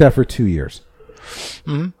would have took that for 2 years.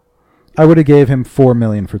 Mm-hmm. I would have gave him $4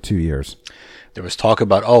 million for 2 years." There was talk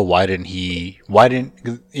about, why didn't he was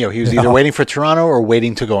either waiting for Toronto or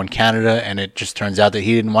waiting to go in Canada, and it just turns out that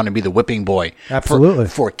he didn't want to be the whipping boy. Absolutely.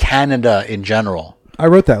 For Canada in general. I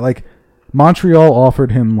wrote that. Like, Montreal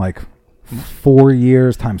offered him like 4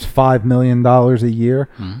 years times $5 million a year.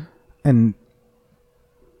 Mm-hmm. And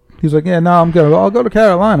he's like, yeah, no, I'll go to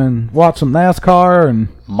Carolina and watch some NASCAR. And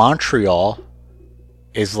Montreal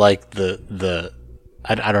is like the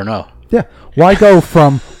I don't know. Yeah. Why go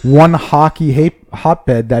from one hockey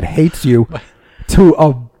hotbed that hates you to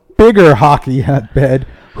a bigger hockey hotbed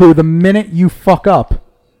who the minute you fuck up,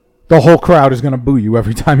 the whole crowd is going to boo you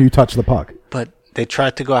every time you touch the puck? But they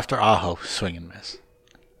tried to go after Aho, swing and miss.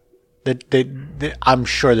 I'm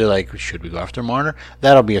sure they're like, should we go after Marner?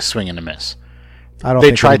 That'll be a swing and a miss. I don't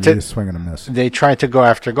think it'll be a swing and a miss. They tried to go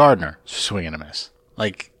after Gardner, swing and a miss.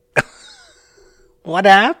 Like, what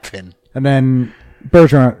happened? And then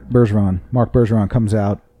Marc Bergeron comes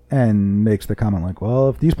out and makes the comment like, well,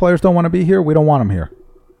 if these players don't want to be here, we don't want them here.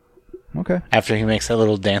 Okay. After he makes that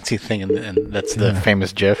little dancey thing, and that's the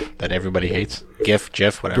famous GIF that everybody hates. GIF,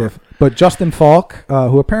 whatever. GIF. But Justin Falk,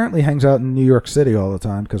 who apparently hangs out in New York City all the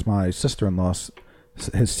time because my sister-in-law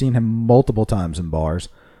has seen him multiple times in bars,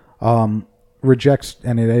 rejects,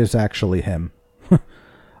 and it is actually him,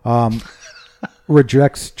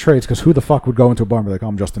 rejects trades because who the fuck would go into a bar and be like,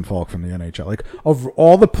 I'm Justin Falk from the NHL? Like, of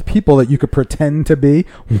all the people that you could pretend to be,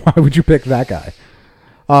 why would you pick that guy?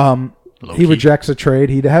 He rejects a trade.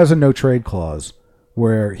 He has a no trade clause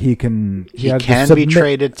where he can be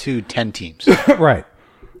traded to 10 teams. Right.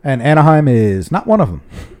 And Anaheim is not one of them.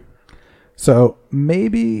 So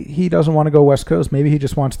maybe he doesn't want to go West Coast. Maybe he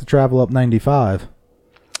just wants to travel up 95.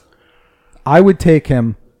 I would take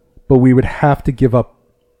him, but we would have to give up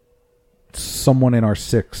someone in our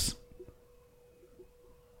sixth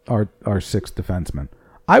defenseman.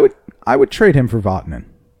 I would trade him for Vatanen.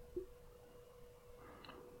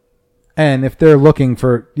 And if they're looking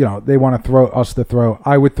for, they want to throw,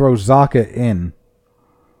 I would throw Zacha in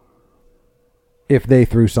if they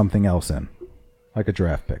threw something else in, like a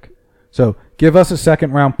draft pick. So give us a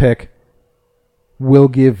second-round pick. We'll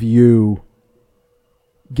give us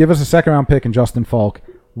a second-round pick and Justin Falk.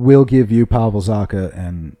 We'll give you Pavel Zacha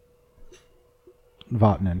and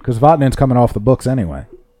Vatanen, because Vatanen's coming off the books anyway.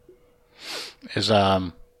 Is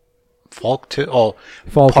Falk too? Oh,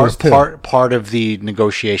 Falk is too. Part of the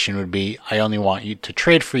negotiation would be, I only want you to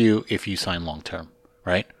trade for you if you sign long term,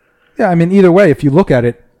 right? Yeah, I mean, either way, if you look at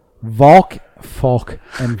it, Falk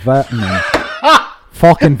and Vatanen.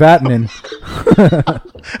 Falk and Vatanen.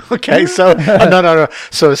 Okay, so no.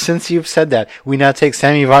 So since you've said that, we now take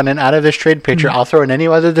Sami Vatanen out of this trade picture. I'll throw in any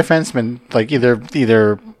other defenseman, like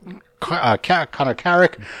either Connor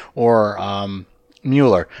Carrick or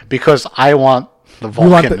Mueller, because I want the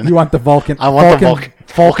Vulcan. You want the Vulcan. I want the Vulcan.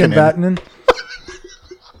 Falk and Vatanen.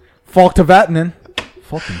 Falk to Vatanen.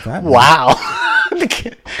 Falk and Vatanen. Wow.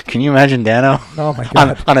 Can you imagine Dano? Oh my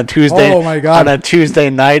god! On a Tuesday. Oh my god! On a Tuesday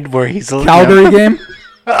night where he's Calgary game.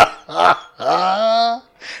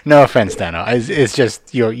 No offense, Dano. It's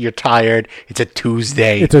just you're tired. It's a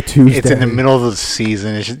Tuesday. It's a Tuesday. It's in the middle of the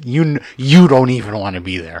season. It's just, you don't even want to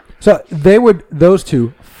be there. So those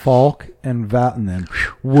two, Falk and Vatanen,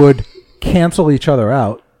 would cancel each other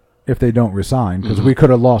out if they don't resign, because we could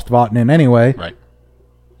have lost Vatanen anyway. Right.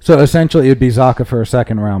 So essentially, it would be Zacha for a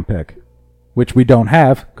second-round pick, which we don't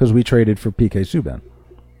have because we traded for PK Subban.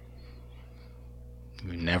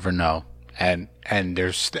 You never know. And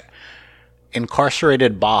there's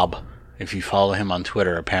Incarcerated Bob, if you follow him on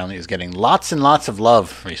Twitter, apparently is getting lots and lots of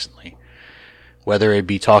love recently. Whether it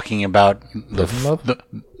be talking about no.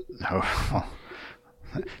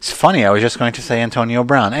 It's funny. I was just going to say Antonio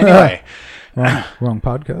Brown. Anyway. Wrong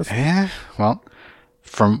podcast. Yeah. Well,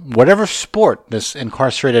 from whatever sport this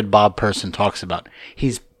Incarcerated Bob person talks about,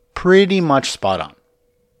 he's pretty much spot on.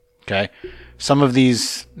 Okay? Some of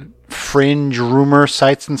these fringe rumor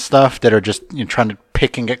sites and stuff that are just trying to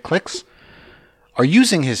pick and get clicks are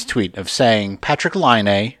using his tweet of saying Patrick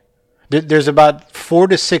Laine. There's about 4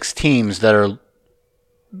 to 6 teams that are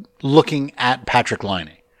looking at Patrick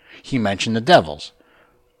Laine. He mentioned the Devils.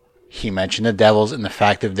 He mentioned the Devils and the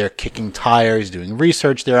fact that they're kicking tires, doing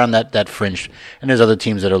research. They're on that fringe. And there's other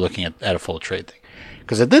teams that are looking at a full trade thing.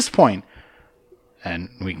 Because at this point, and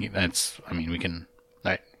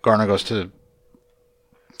Garner goes to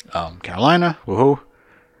Carolina. Woohoo.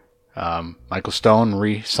 Michael Stone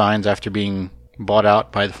re-signs after being bought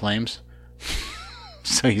out by the Flames.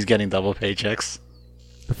 So he's getting double paychecks.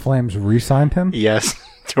 The Flames re-signed him? Yes,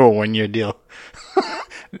 to a 1-year deal.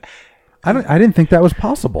 I didn't think that was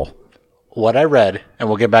possible. What I read, and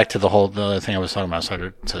we'll get back to the other thing I was talking about,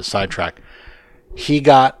 so to sidetrack. He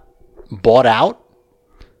got bought out,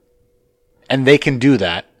 and they can do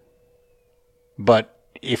that. But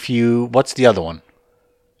what's the other one?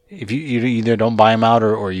 If you either don't buy him out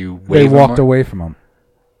or you waive him. They walked away from him.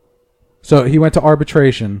 So he went to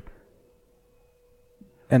arbitration,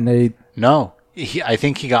 and they... No, I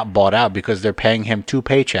think he got bought out because they're paying him 2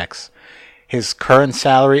 paychecks. His current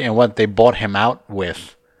salary and what they bought him out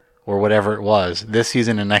with, or whatever it was, this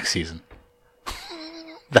season and next season.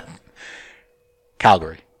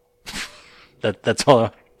 Calgary. That's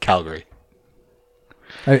all. Calgary.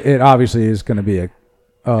 It obviously is going to be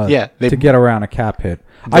to get around a cap hit.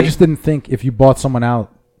 I just didn't think if you bought someone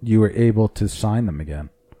out, you were able to sign them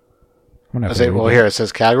again. Here it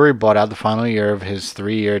says Calgary bought out the final year of his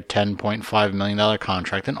 3-year, $10.5 million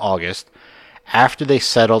contract in August after they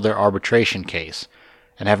settled their arbitration case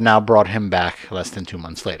and have now brought him back less than 2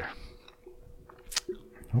 months later.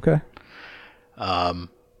 Okay.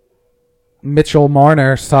 Mitchell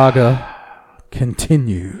Marner saga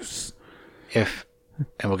continues. And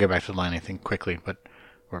we'll get back to the line, I think, quickly,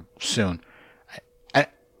 or soon.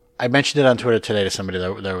 I mentioned it on Twitter today to somebody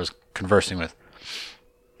that I was conversing with.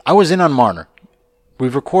 I was in on Marner.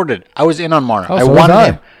 We've recorded. I was in on Marner. I wanted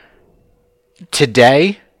him.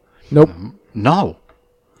 Today? Nope. No.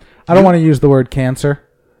 I don't want to use the word cancer,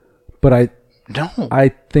 but I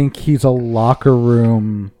think he's a locker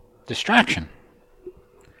room... distraction.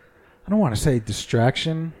 I don't want to say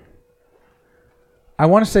distraction. I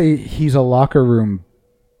want to say he's a locker room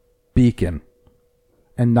beacon,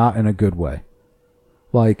 and not in a good way.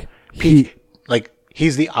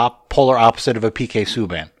 He's the polar opposite of a PK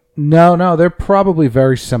Subban. No, they're probably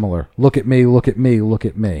very similar. Look at me, look at me, look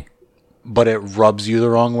at me. But it rubs you the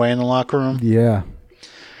wrong way in the locker room? Yeah.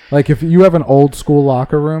 If you have an old school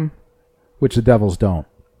locker room, which the Devils don't,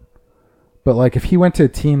 but if he went to a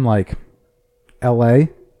team like LA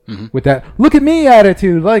with that "look at me"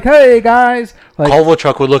 attitude, hey guys,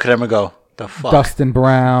 Kovalchuk would look at him and go, "The fuck." Dustin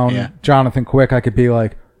Brown, Jonathan Quick, I could be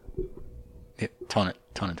like, tone it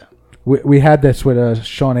down. We had this with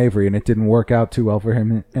Sean Avery, and it didn't work out too well for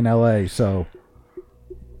him in LA. So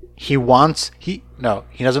he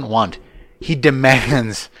doesn't want. He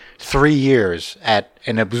demands 3 years at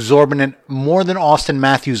an exorbitant, more than Austin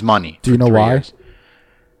Matthews money. Do you know why? Years.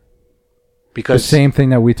 Because the same thing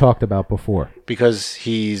that we talked about before. Because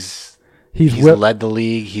he's led the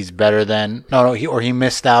league. He's better than he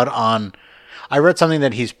missed out on. I read something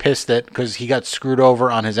that he's pissed at because he got screwed over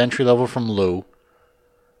on his entry level from Lou.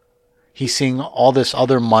 He's seeing all this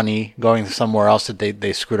other money going somewhere else that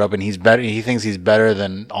they screwed up, and he's better. He thinks he's better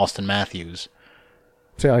than Austin Matthews.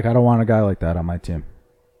 See, I don't want a guy like that on my team.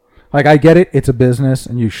 I get it. It's a business,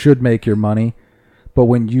 and you should make your money. But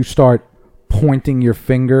when you start pointing your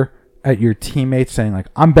finger at your teammates, saying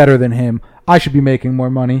I'm better than him, I should be making more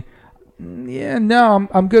money. Yeah, no,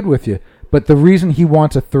 I'm good with you. But the reason he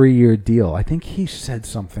wants a 3-year deal, I think he said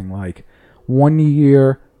something like 1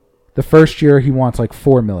 year, the first year he wants like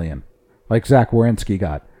 $4 million, like Zach Werenski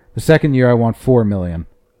got. The second year I want $4 million,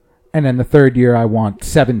 and then the third year I want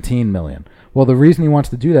 $17 million. Well, the reason he wants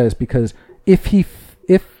to do that is because if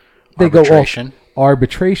they go off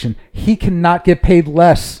arbitration, he cannot get paid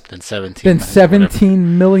less than $17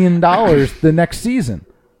 million the next season.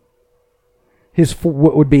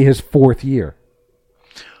 What would be his fourth year?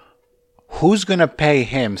 Who's gonna pay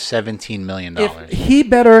him $17 million? He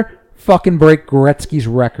better fucking break Gretzky's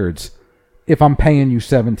records if I'm paying you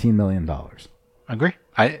 $17 million. Agree.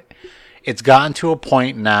 It's gotten to a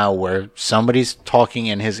point now where somebody's talking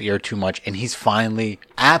in his ear too much, and he's finally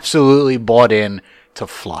absolutely bought in to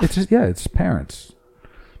fluff. It's parents.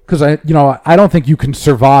 Because I don't think you can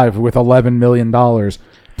survive with $11 million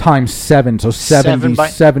times 7, so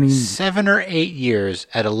 70 7 or 8 years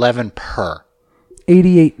at 11 per.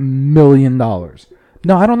 $88 million.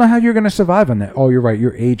 No, I don't know how you're going to survive on that. Oh, you're right.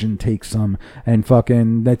 Your agent takes some, and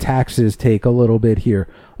fucking the taxes take a little bit here.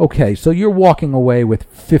 Okay, so you're walking away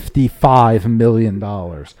with $55 million.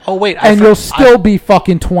 Oh, wait. You'll still be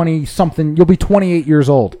fucking 20-something. You'll be 28 years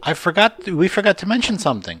old. We forgot to mention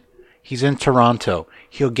something. He's in Toronto.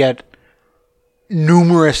 He'll get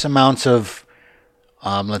numerous amounts of,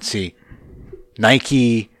 Nike.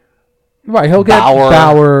 Right, he'll get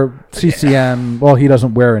Bauer, CCM. Well, he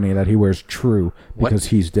doesn't wear any of that. He wears True because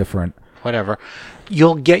he's different. Whatever.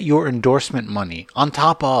 You'll get your endorsement money on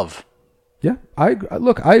top of. Yeah, I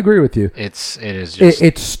agree with you.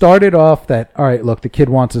 It started off that, all right, look, the kid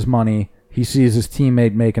wants his money. He sees his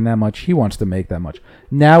teammate making that much. He wants to make that much.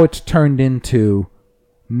 Now it's turned into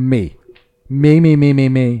me. Me.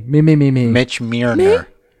 Mitch Marner.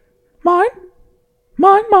 Mine.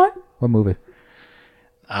 What movie?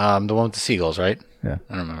 The one with the seagulls, right? Yeah.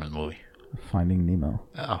 I don't remember the movie. Finding Nemo.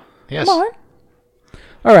 Oh, yes. Mine.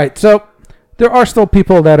 All right, so there are still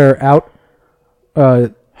people that are out,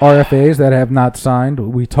 RFAs that have not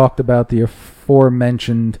signed. We talked about the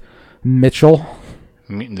aforementioned Mitchell.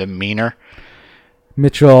 The Meaner.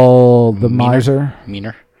 Mitchell, the miser.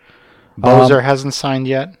 Meaner. Bozer hasn't signed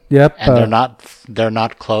yet. Yep. And they're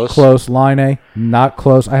not close. Close. Line not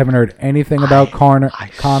close. I haven't heard anything about Connor. I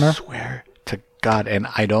swear to God, and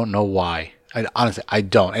I don't know why. Honestly, I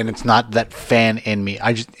don't. And it's not that fan in me.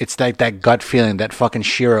 It's like that gut feeling that fucking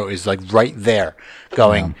Shiro is like right there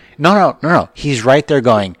going, no. He's right there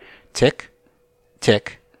going, tick,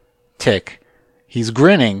 tick, tick. He's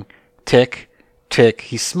grinning, tick, tick.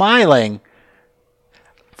 He's smiling.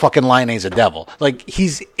 Fucking Laine's a devil. Like,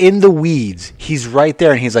 he's in the weeds. He's right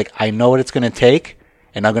there, and he's like, I know what it's going to take,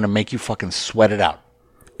 and I'm going to make you fucking sweat it out.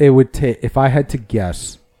 It would take, if I had to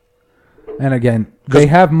guess, and again, they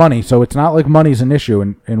have money, so it's not like money's an issue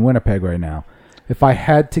in Winnipeg right now. If I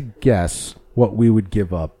had to guess what we would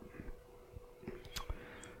give up.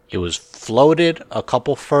 It was floated, a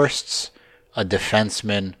couple firsts, a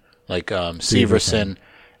defenseman, like Severson,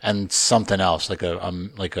 and something else, like a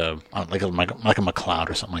McLeod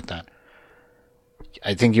or something like that.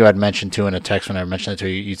 I think you had mentioned too in a text when I mentioned it to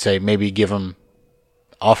you. You'd say maybe give him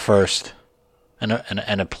a first and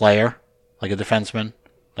a player, like a defenseman,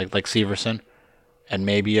 like Severson, and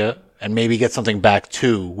maybe get something back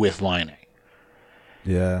too with Laine.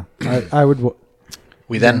 Yeah, I would.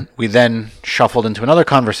 We then shuffled into another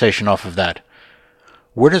conversation off of that.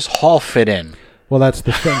 Where does Hall fit in? Well, that's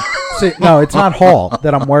the thing. See, no, it's not Hall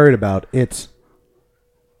that I'm worried about. It's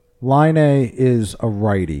Laine is a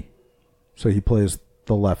righty, so he plays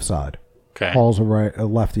the left side. Okay. Hall's a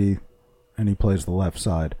lefty, and he plays the left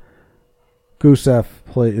side. Gusev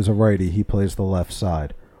is a righty. He plays the left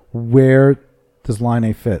side. Where does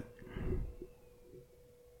Laine fit?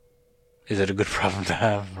 Is it a good problem to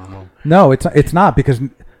have? I don't know. No, it's not, because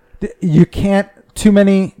you can't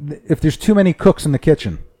if there's too many cooks in the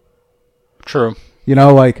kitchen. True. You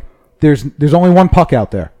know, like there's only one puck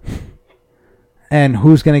out there, and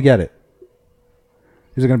who's going to get it?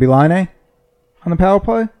 Is it going to be Laine on the power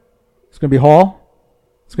play? It's going to be Hall.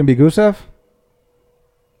 It's going to be Gusev.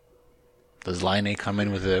 Does Laine come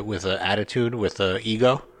in with a attitude, with a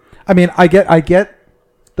ego? I mean, I get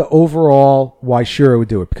the overall why Shiro would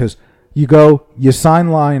do it, because you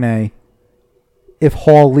sign Laine. If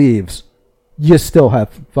Hall leaves, you still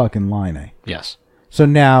have fucking Laine. Yes. So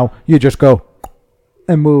now you just go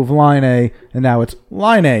and move Laine, and now it's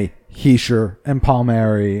Laine, Hischier, and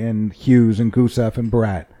Palmieri, and Hughes, and Gusev, and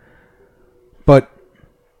Bratt. But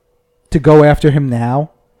to go after him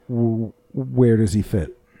now, where does he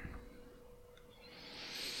fit?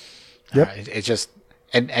 Yep. It's just,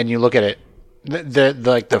 and you look at it,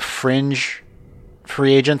 the fringe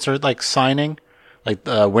free agents are like signing, like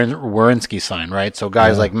Werenski signed, right? So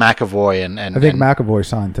guys like McAvoy and I think McAvoy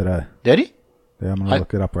signed today. Did he? Yeah, I'm going to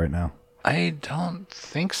look it up right now. I don't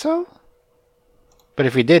think so. But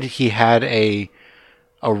if he did, he had a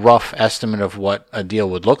rough estimate of what a deal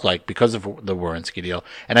would look like because of the Werenski deal.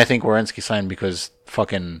 And I think Werenski signed because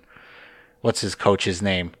fucking, what's his coach's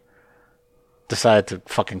name? Decided to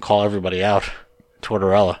fucking call everybody out.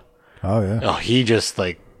 Tortorella. Oh, yeah. Oh, he just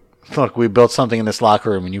like, look, we built something in this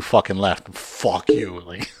locker room and you fucking left. Fuck you.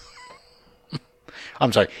 Like,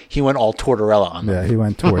 I'm sorry. He went all Tortorella on them. Yeah, he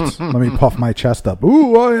went towards, let me puff my chest up.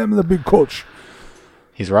 Ooh, I am the big coach.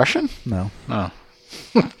 He's Russian? No. Oh.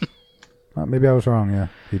 Maybe I was wrong. Yeah,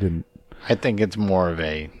 he didn't. I think it's more of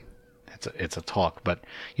it's a talk. But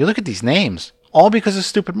you look at these names, all because of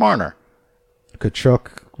stupid Marner.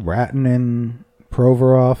 Kachuk, Ratinen,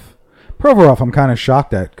 Provorov. Provorov, I'm kind of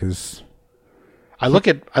shocked at because I look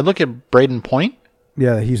at Braden Point.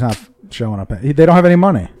 Yeah, he's not showing up. They don't have any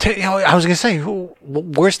money. I was gonna say,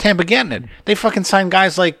 where's Tampa getting it? They fucking signed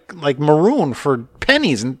guys like Maroon for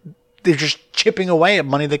pennies, and they're just chipping away at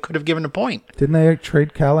money they could have given to Point. Didn't they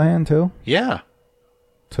trade Callahan too? Yeah.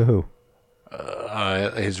 To who?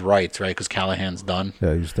 His rights, right? Because Callahan's done.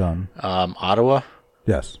 Yeah, he's done. Ottawa.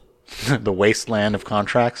 Yes. The wasteland of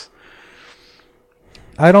contracts.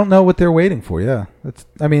 I don't know what they're waiting for. Yeah,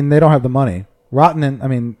 they don't have the money.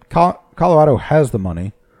 Colorado has the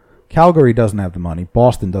money. Calgary doesn't have the money.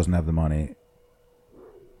 Boston doesn't have the money.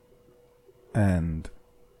 And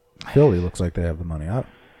Philly looks like they have the money.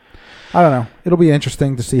 I don't know. It'll be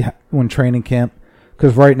interesting to see when training camp.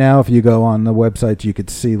 Because right now, if you go on the website, you could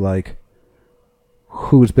see like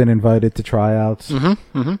who's been invited to tryouts.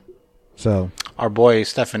 Mm-hmm. Mm-hmm. So our boy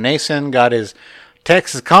Stefan Nason got his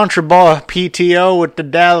Texas Contra Ball PTO with the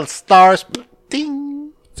Dallas Stars.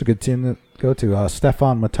 Ding. It's a good team to go to.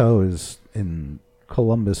 Stefan Matteau is in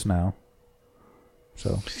Columbus now.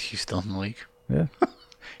 So he's still in the league. Yeah.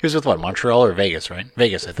 He was with what, Montreal or Vegas, right?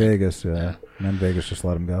 Vegas, I think. Vegas, yeah. And then Vegas just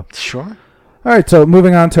let him go. Sure. All right, so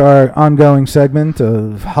moving on to our ongoing segment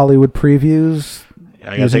of Hollywood previews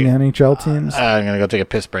using NHL teams. I'm going to go take a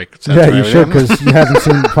piss break. Yeah, you should, because you haven't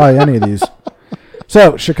seen probably any of these.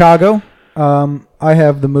 So, Chicago. I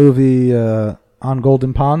have the movie On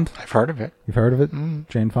Golden Pond. I've heard of it. You've heard of it? Mm.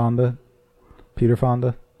 Jane Fonda. Peter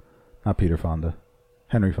Fonda. Not Peter Fonda.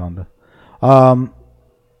 Henry Fonda.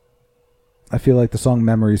 I feel like the song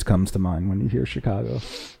Memories comes to mind when you hear Chicago.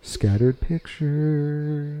 Scattered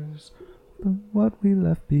pictures of what we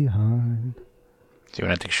left behind. See,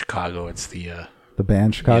 when I think Chicago, it's the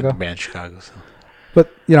band Chicago? Yeah, the band Chicago. So.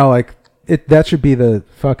 But, that should be the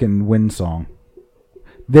fucking win song.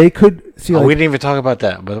 They could see. We didn't even talk about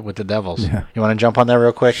that with the Devils. Yeah. You want to jump on that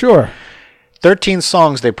real quick? Sure. 13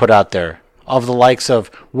 songs they put out there of the likes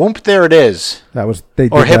of Whoomp There It Is. That was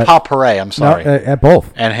or Hip Hop Hooray. I'm sorry. No, at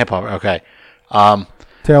both. And Hip Hop. Okay.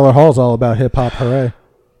 Taylor Hall's all about Hip Hop Hooray.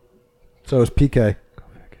 So is PK.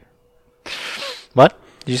 What?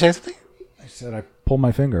 Did you say something? I said I pulled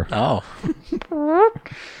my finger. Oh.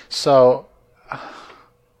 So,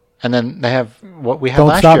 and then they have what we had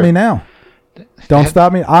last year. Don't stop me now. Don't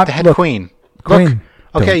stop me. They had Queen. Queen.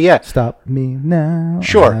 Look, okay, yeah. Stop me now.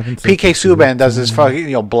 Sure. PK Subban does this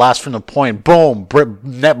fucking blast from the point. Boom.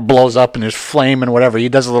 Net blows up and there's flame and whatever. He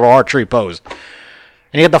does a little archery pose.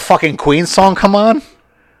 And you get the fucking Queen song come on.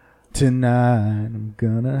 Tonight I'm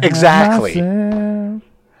gonna exactly. Have myself.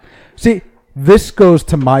 See, this goes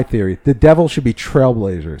to my theory. The Devils should be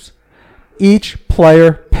trailblazers. Each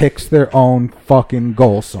player picks their own fucking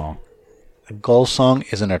goal song. The goal song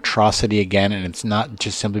is an atrocity again, and it's not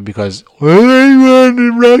just simply because I want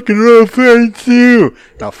to rock and roll fans too.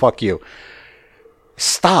 No, fuck you.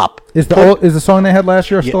 Stop. Is the song they had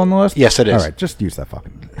last year still on the list? Yes, it is. All right, just use that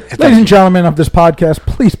fucking. Ladies and gentlemen of this podcast,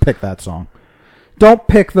 please pick that song. Don't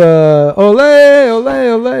pick the ole ole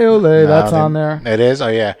ole ole. No, that's on there. It is. Oh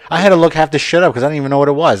yeah. I had to look half the shit up because I didn't even know what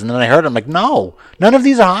it was, and then I heard it. I'm like, no, none of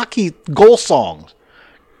these are hockey goal songs.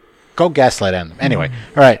 Go Gaslight Anthem. Anyway,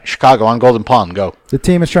 all right, Chicago on Golden Pond. Go. The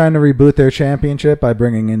team is trying to reboot their championship by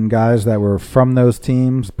bringing in guys that were from those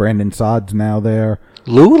teams. Brandon Saad's now there.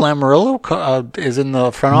 Lou Lamoriello is in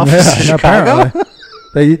the front office of Chicago.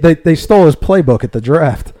 They stole his playbook at the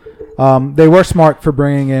draft. They were smart for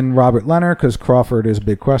bringing in Robert Leonard because Crawford is a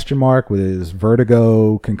big question mark with his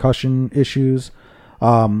vertigo, concussion issues.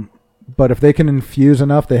 But if they can infuse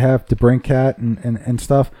enough, they have to bring Cat and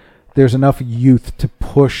stuff. There's enough youth to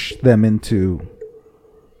push them into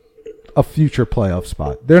a future playoff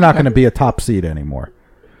spot. They're not going to be a top seed anymore.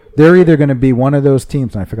 They're either going to be one of those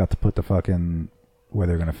teams, and I forgot to put the fucking where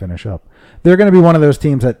they're going to finish up. They're going to be one of those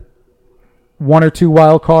teams that 1 or 2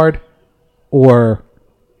 wild card or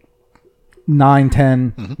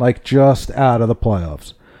 9-10, like just out of the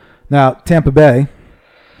playoffs. Now, Tampa Bay,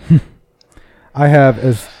 I have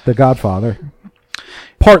as The Godfather.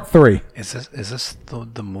 Part 3. Is this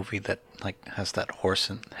the movie that like has that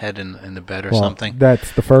horse head in the bed or something?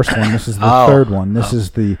 That's the first one. This is the third one. This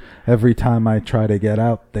is the every time I try to get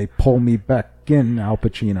out, they pull me back in. Al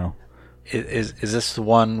Pacino. Is this the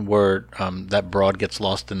one where that broad gets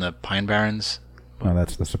lost in the Pine Barrens? No,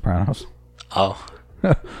 that's The Sopranos. Oh,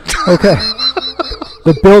 okay.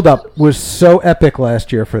 The build-up was so epic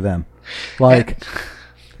last year for them. Like,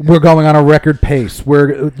 we're going on a record pace.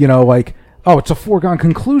 We're, like, oh, it's a foregone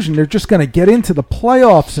conclusion. They're just going to get into the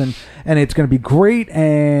playoffs, and it's going to be great.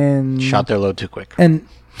 And shot their load too quick. And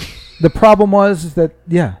the problem was that,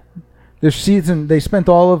 their season, they spent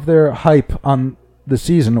all of their hype on the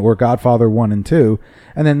season, or Godfather 1 and 2,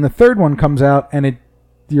 and then the third one comes out, and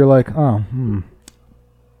you're like,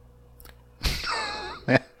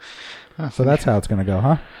 So that's how it's going to go,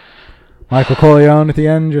 huh? Michael Corleone at the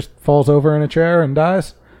end just falls over in a chair and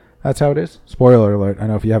dies? That's how it is? Spoiler alert. I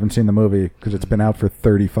know if you haven't seen the movie, because it's been out for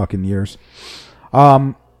 30 fucking years.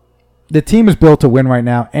 The team is built to win right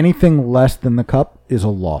now. Anything less than the cup is a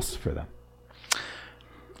loss for them.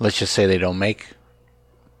 Let's just say they don't make...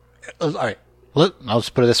 All right. I'll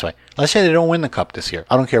just put it this way. Let's say they don't win the cup this year.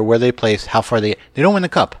 I don't care where they place, how far they don't win the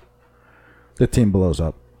cup. The team blows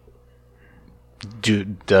up.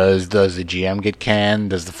 Does the GM get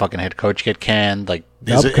canned? Does the fucking head coach get canned? Like,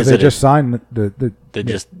 because they just signed the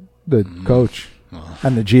coach,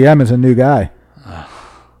 and the GM is a new guy.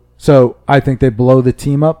 So I think they blow the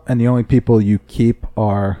team up, and the only people you keep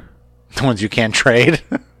are the ones you can't trade.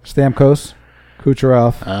 Stamkos,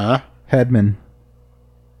 Kucherov, Hedman,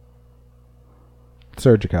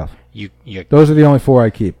 Sergikov. Those are the only 4 I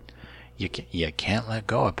keep. You can't let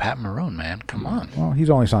go of Pat Maroon, man. Come on. Well, he's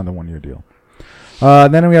only signed a 1-year deal.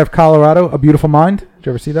 Then we have Colorado, A Beautiful Mind. Did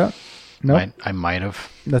you ever see that? No. Nope. I might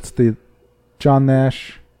have. That's the John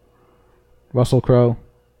Nash, Russell Crowe.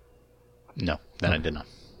 No, that I did not.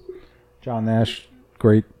 John Nash,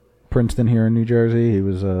 great Princeton here in New Jersey. He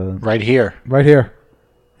was right here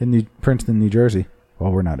in Princeton, New Jersey.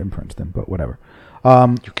 Well, we're not in Princeton, but whatever.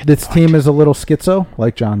 This team is a little schizo,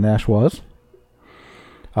 like John Nash was.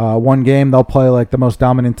 One game they'll play like the most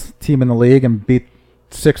dominant team in the league and beat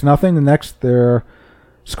 6-0. The next they're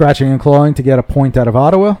scratching and clawing to get a point out of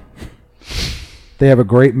Ottawa. They have a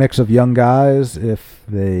great mix of young guys. If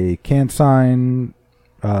they can't sign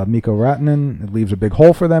Mikko Rantanen, it leaves a big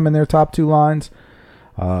hole for them in their top 2 lines.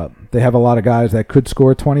 They have a lot of guys that could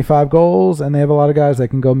score 25 goals, and they have a lot of guys that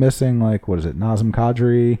can go missing, like, Nazem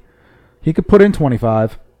Kadri. He could put in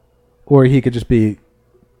 25, or he could just be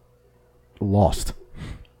lost,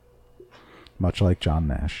 much like John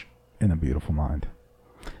Nash in A Beautiful Mind.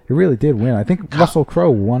 He really did win. I think Russell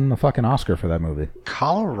Crowe won the fucking Oscar for that movie.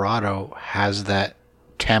 Colorado has that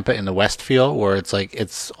Tampa in the West feel where it's like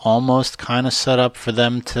it's almost kind of set up for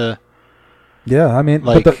them to... Yeah, I mean,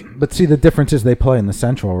 but see, the difference is they play in the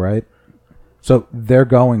Central, right? So they're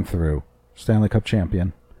going through Stanley Cup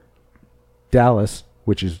champion, Dallas,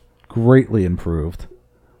 which is greatly improved,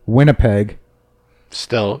 Winnipeg,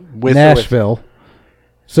 still Nashville.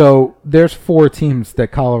 So there's 4 teams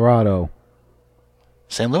that Colorado...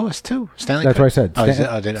 St. Louis, too. Stanley That's Cup. what I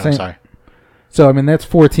said. I'm sorry. So, I mean, that's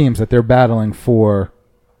 4 teams that they're battling for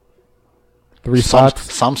 3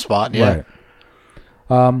 spots. Some spot, yeah.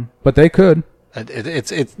 Right. But they could.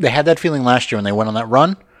 They had that feeling last year when they went on that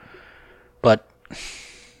run, but...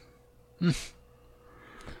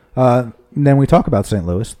 Then we talk about St.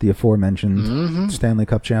 Louis, the aforementioned Stanley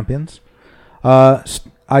Cup champions.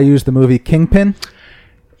 I used the movie Kingpin.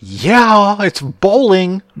 Yeah, it's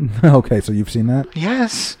bowling. Okay, so you've seen that?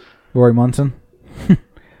 Yes. Roy Munson.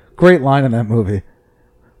 Great line in that movie.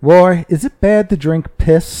 Roy, is it bad to drink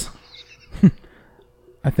piss?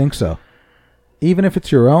 I think so. Even if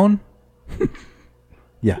it's your own?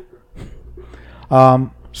 Yeah.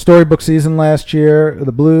 Storybook season last year,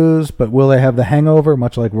 the Blues, but will they have the hangover,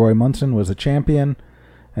 much like Roy Munson was a champion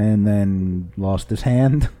and then lost his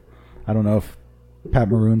hand? I don't know if Pat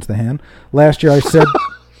Maroon's the hand. Last year I said...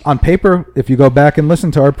 On paper, if you go back and listen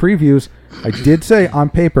to our previews, I did say on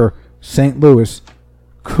paper St. Louis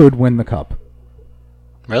could win the cup.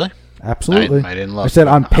 Really? Absolutely. I didn't look. I said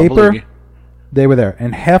on paper they were there.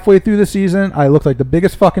 And halfway through the season, I looked like the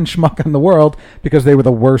biggest fucking schmuck in the world because they were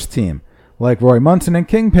the worst team. Like Roy Munson and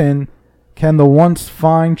Kingpin, can the once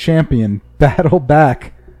fine champion battle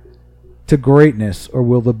back to greatness, or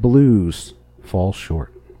will the Blues fall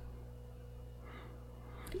short?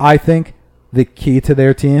 I think the key to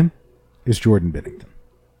their team is Jordan Binnington.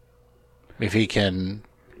 If he can...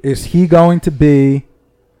 Is he going to be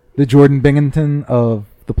the Jordan Binnington of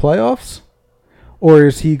the playoffs? Or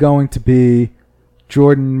is he going to be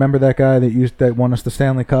Jordan, remember that guy that won us the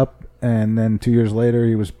Stanley Cup, and then 2 years later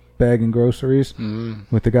he was bagging groceries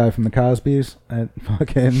with the guy from the Cosbys at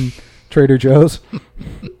fucking Trader Joe's.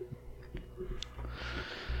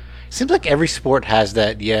 Seems like every sport has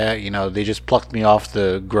that. Yeah, they just plucked me off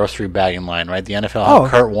the grocery bagging line, right? The NFL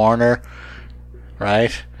had Kurt Warner,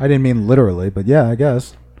 right? I didn't mean literally, but yeah, I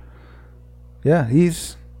guess. Yeah,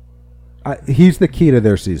 he's the key to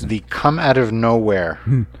their season. The come out of nowhere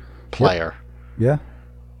player. Yeah.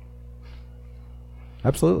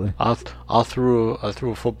 Absolutely. I'll throw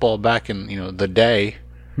a football back in the day.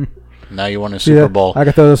 Now you won a Super Bowl. I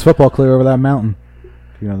could throw this football clear over that mountain.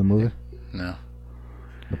 You know the movie? No.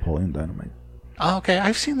 Napoleon Dynamite. Oh, okay.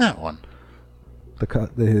 I've seen that one.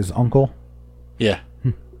 His uncle. Yeah.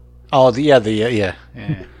 Oh, yeah.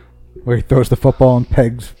 Where he throws the football and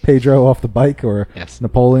pegs Pedro off the bike, or yes.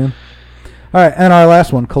 Napoleon. All right, and our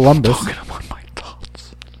last one, Columbus. I'm talking about my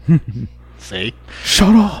thoughts. See?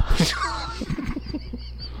 Shut up.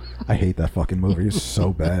 I hate that fucking movie. It's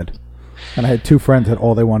so bad. And I had 2 friends that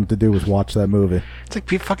all they wanted to do was watch that movie. It's like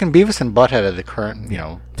fucking Beavis and Butthead of the current,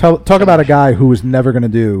 Talk about a guy who was never going to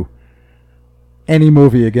do any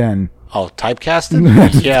movie again. Oh,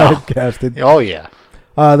 typecasted? Yeah. Typecasted. Oh, yeah.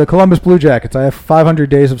 The Columbus Blue Jackets. I have 500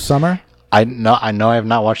 Days of Summer. I know I have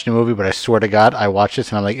not watched the movie, but I swear to God, I watched this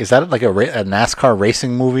and I'm like, is that like a NASCAR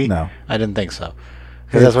racing movie? No. I didn't think so.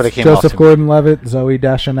 Because that's what it came off to. Joseph Gordon-Levitt, Zoe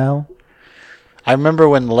Deschanel. I remember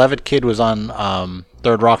when the Levitt kid was on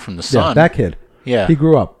Third Rock from the Sun. Yeah, that kid. Yeah. He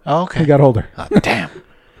grew up. Oh, okay. He got older. Oh, damn.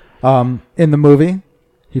 In the movie,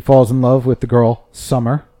 he falls in love with the girl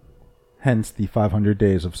Summer, hence the 500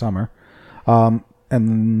 Days of Summer.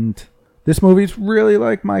 And this movie's really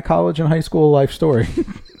like my college and high school life story.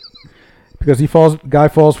 Because guy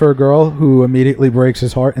falls for a girl who immediately breaks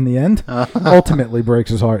his heart in the end. Ultimately breaks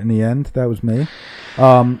his heart in the end. That was me.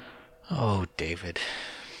 Oh, David.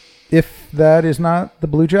 If that is not the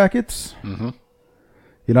Blue Jackets,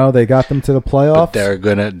 they got them to the playoffs.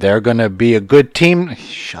 But they're gonna be a good team.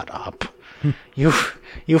 Shut up.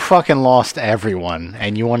 You fucking lost everyone,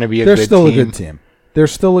 and you want to be a good team. They're still a good team. They're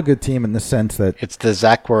still a good team in the sense that it's the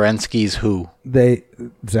Zach Werenski's who.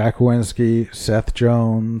 Zach Werenski, Seth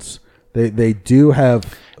Jones. They do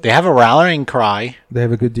have. They have a rallying cry. They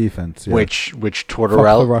have a good defense. Yeah. Which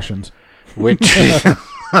Tortorella. Fuck the Russians. Which.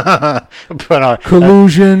 But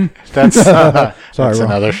collusion. That's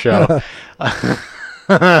another show.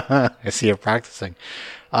 I see you practicing.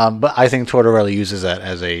 But I think Tortorella uses that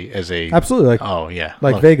as a absolutely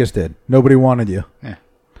like Vegas did. Nobody wanted you. Yeah.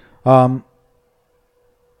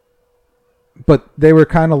 But they were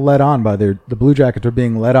kind of led on by the Blue Jackets are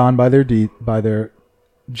being led on by their GM.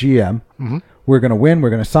 Mm-hmm. We're going to win.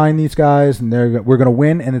 We're going to sign these guys, and we're going to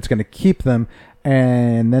win, and it's going to keep them.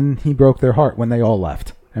 And then he broke their heart when they all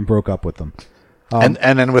left and broke up with them. And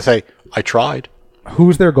then with I tried.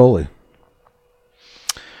 Who's their goalie?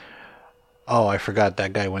 Oh, I forgot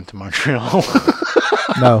that guy went to Montreal.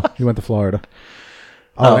 No, he went to Florida.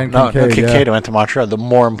 Kincaid went to Montreal. The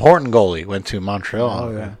more important goalie went to Montreal.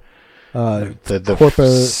 Oh, yeah. The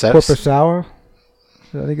Korpisauer?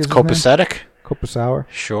 I think it's Kopicetic? Korpisauer.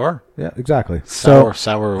 Sure. Yeah, exactly. Sour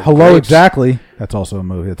hello, grapes. exactly. That's also a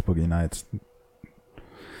movie. It's Boogie Nights.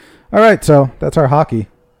 All right, so that's our hockey,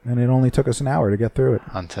 and it only took us an hour to get through it.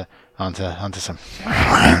 Onto some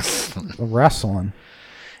wrestling.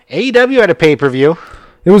 AEW had a pay-per-view.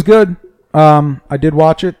 It was good. I did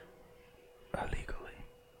watch it illegally.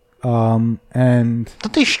 And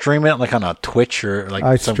don't they stream it like on a Twitch or like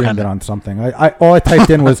I some streamed kind it on something. All I typed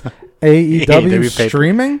in was AEW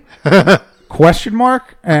streaming ?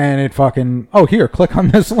 And it fucking here, click on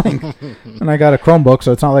this link. And I got a Chromebook,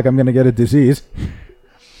 so it's not like I'm gonna get a disease.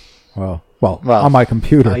 Well, on my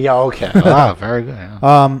computer. Yeah, okay. Very good.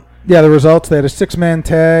 Yeah. The results, they had a 6-man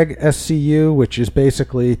tag, SCU, which is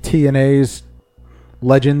basically TNA's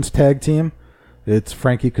Legends tag team. It's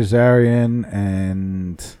Frankie Kazarian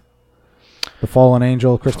and the Fallen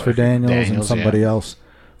Angel, Christopher Daniels, and somebody else,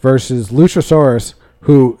 versus Luchasaurus,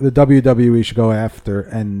 who the WWE should go after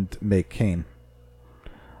and make Kane.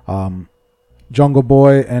 Jungle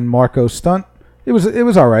Boy and Marco Stunt. It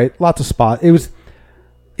was all right. Lots of spot. It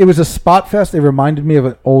was a spot fest. It reminded me of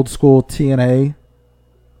an old school TNA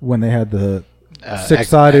when they had the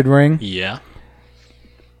 6-sided ring. Yeah.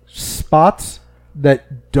 Spots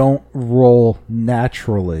that don't roll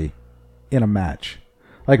naturally in a match.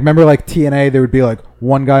 Like, remember, like TNA, there would be like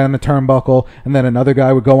one guy on the turnbuckle, and then another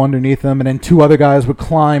guy would go underneath them, and then 2 other guys would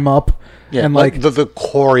climb up. Yeah, and like the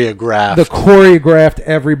choreographed. The choreographed,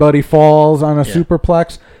 everybody falls on a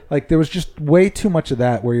superplex. Like, there was just way too much of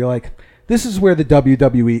that where you're like, this is where the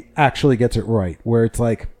WWE actually gets it right. Where it's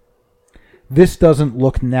like, this doesn't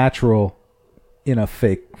look natural in a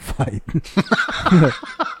fake fight.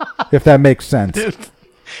 If that makes sense.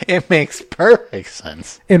 It makes perfect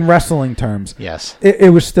sense. In wrestling terms. Yes.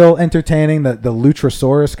 It was still entertaining. The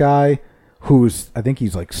Luchasaurus guy, I think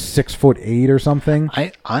he's like 6'8" or something.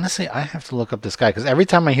 I have to look up this guy because every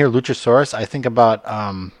time I hear Luchasaurus, I think about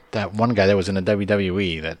that one guy that was in the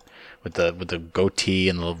WWE that with the goatee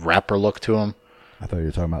and the rapper look to him. I thought you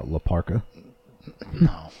were talking about La Parka.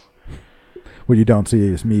 No. What you don't see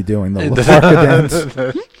is me doing the La Parka dance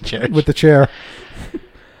with the chair.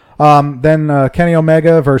 Then Kenny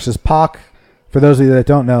Omega versus Pac. For those of you that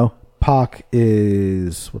don't know, Pac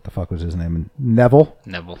is, what the fuck was his name? Neville.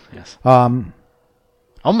 Neville, yes.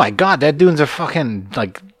 Oh my god, that dude's a fucking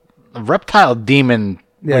like a reptile demon.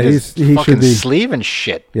 Yeah, with his fucking sleeve and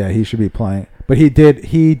shit. Yeah, he should be playing. But he did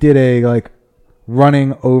a like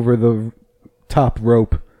running over the top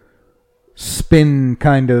rope spin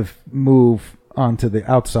kind of move onto the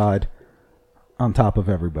outside on top of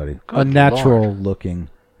everybody. Good a natural Lord. Looking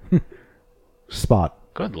spot.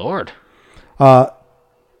 Good Lord.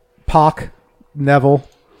 Pac, Neville,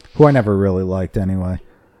 who I never really liked anyway.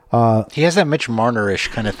 He has that Mitch Marner-ish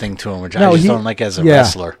kind of thing to him, which No, I just he- don't like as a yeah.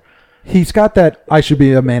 wrestler. He's got that I should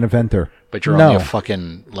be a main eventer. But you're No. only a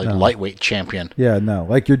fucking lightweight champion. Yeah, no.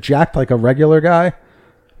 Like you're jacked like a regular guy,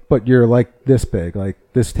 but you're like this big, like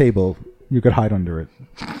this table, you could hide under it.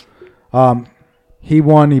 He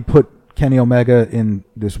won, he put Kenny Omega in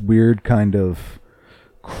this weird kind of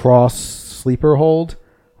cross sleeper hold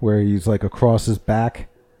where he's like across his back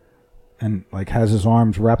and like has his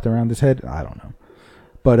arms wrapped around his head. I don't know.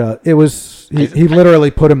 But it was he literally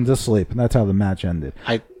put him to sleep, and that's how the match ended.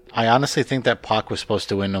 I honestly think that Pac was supposed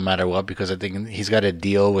to win no matter what because I think he's got a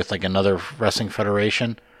deal with like another wrestling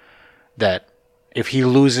federation that if he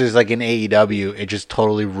loses like in AEW, it just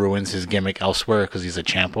totally ruins his gimmick elsewhere because he's a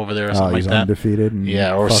champ over there or something He's like that. undefeated. And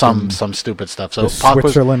Yeah, or some stupid stuff. So the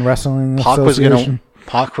Switzerland Wrestling Association.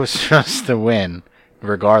 Pac was just to win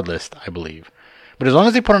regardless, I believe. But as long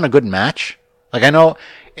as they put on a good match, like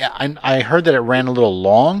I heard that it ran a little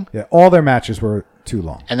long. Yeah, all their matches were too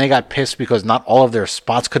long. And they got pissed because not all of their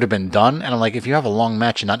spots could have been done. And I'm like, if you have a long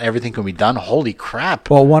match and not everything can be done, holy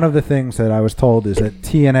crap. Well, one of the things that I was told is that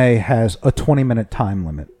TNA has a 20-minute time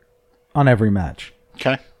limit on every match.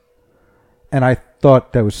 Okay. And I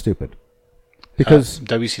thought that was stupid. Because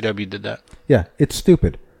WCW did that. yeah, it's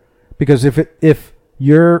stupid. Because if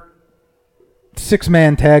your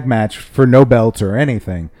 6-man tag match for no belts or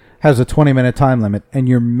anything has a 20-minute time limit and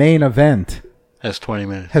your main event That's 20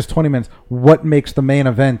 minutes. has 20 minutes, what makes the main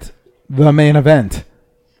event the main event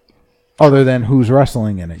other than who's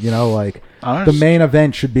wrestling in it? You know, like the main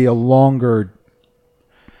event should be a longer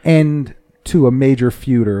end to a major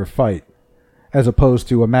feud or a fight as opposed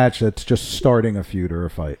to a match that's just starting a feud or a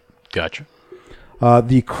fight. Gotcha.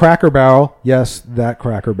 The Cracker Barrel, yes, that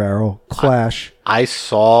Cracker Barrel clash. I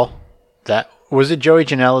saw that. Was it Joey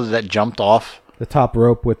Janela that jumped off? The top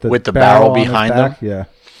rope with the barrel on his behind back? him? Yeah.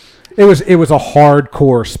 It was a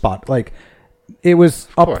hardcore spot. Like it was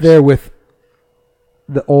up there with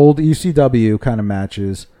the old ECW kind of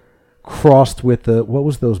matches crossed with what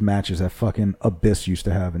was those matches that fucking Abyss used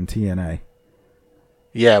to have in TNA?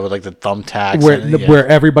 Yeah, with like the thumbtacks. Where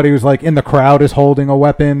everybody was like in the crowd is holding a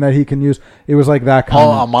weapon that he can use. It was like that kind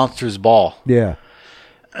of a monster's ball. Yeah.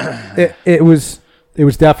 It was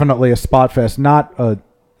definitely a spot fest, not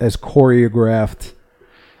as choreographed.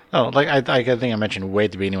 Oh, like I think I mentioned way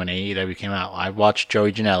at the beginning when AEW came out. I watched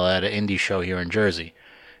Joey Janela at an indie show here in Jersey,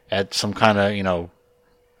 at some kind of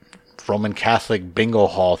Roman Catholic bingo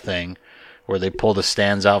hall thing, where they pull the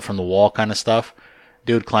stands out from the wall kind of stuff.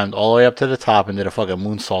 Dude climbed all the way up to the top and did a fucking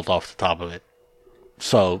moonsault off the top of it.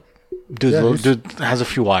 So, dude has a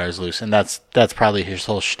few wires loose, and that's probably his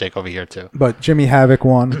whole shtick over here too. But Jimmy Havoc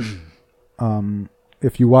won.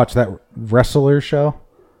 If you watch that wrestler show.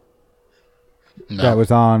 No. That was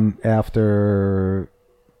on after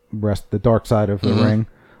the Dark Side of the Ring.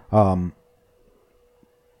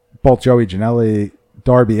 Both Joey Janela,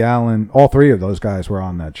 Darby Allin, all three of those guys were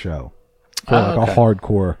on that show for a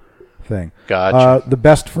hardcore thing. Gotcha. The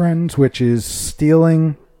Best Friends, which is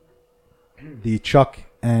stealing the Chuck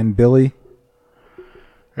and Billy.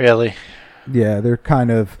 Really? Yeah, they're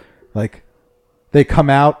kind of like they come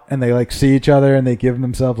out and they like see each other and they give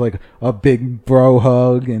themselves like a big bro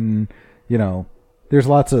hug and there's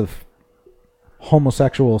lots of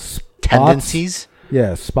homosexual tendencies.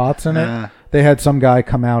 Yeah, spots in it. They had some guy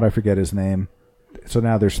come out, I forget his name. So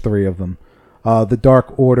now there's 3 of them. The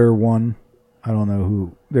Dark Order one, I don't know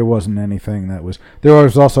who. There wasn't anything that was. There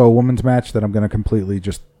was also a women's match that I'm going to completely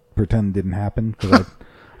just pretend didn't happen because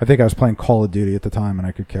I think I was playing Call of Duty at the time and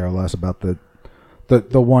I could care less about the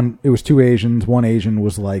The one, it was 2 Asians. One Asian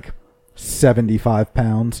was like 75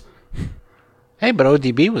 pounds. Hey, but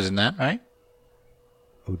ODB was in that, right?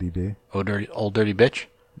 ODB? Old dirty bitch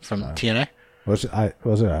from TNA. Was it? I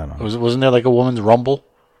don't know. Wasn't there like a woman's rumble?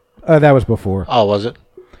 That was before. Oh, was it?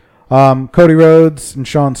 Cody Rhodes and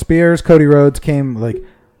Shawn Spears. Cody Rhodes came like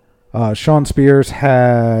Shawn Spears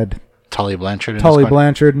had Tully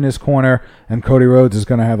Blanchard in his corner, and Cody Rhodes is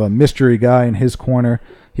going to have a mystery guy in his corner.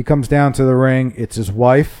 He comes down to the ring. It's his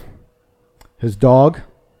wife, his dog,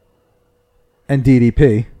 and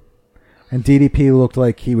DDP. And DDP looked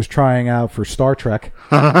like he was trying out for Star Trek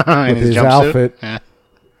with his outfit. Yeah.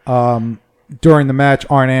 During the match,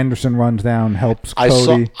 Arn Anderson runs down, helps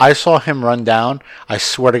Cody. I saw him run down. I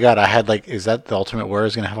swear to God, I had like, is that the Ultimate Warrior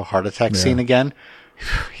is going to have a heart attack scene again?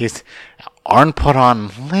 Arn put on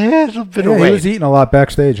a little bit of weight. He was eating a lot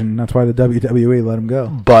backstage, and that's why the WWE let him go.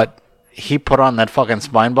 But he put on that fucking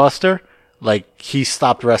spine buster like he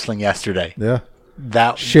stopped wrestling yesterday. Yeah.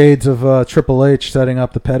 That shades of Triple H setting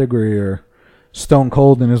up the pedigree, or Stone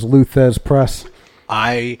Cold in his Luthez press.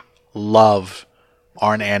 I love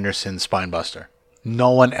Arn Anderson's spinebuster.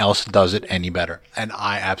 No one else does it any better, and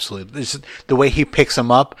I absolutely. This is the way he picks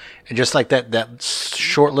him up, and just like that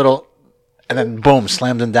short little, and then boom,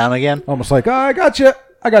 slams him down again. Almost like, oh, I got you.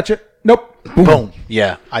 Nope. Boom.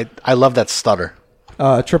 Yeah, I love that stutter.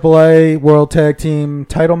 AAA World Tag Team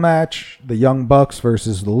title match: the Young Bucks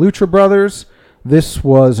versus the Lucha Brothers. This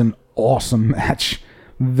was an awesome match.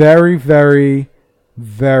 Very, very,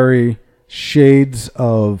 very shades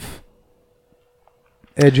of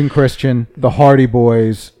Edge and Christian, the Hardy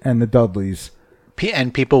Boys, and the Dudleys.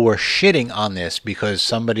 And people were shitting on this because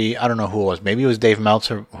somebody, I don't know who it was, maybe it was Dave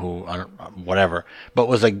Meltzer, whatever, but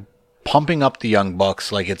was like pumping up the Young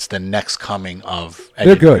Bucks like it's the next coming of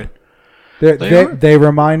Edge. They're good. They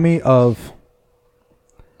remind me of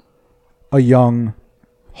a young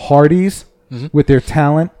Hardys with their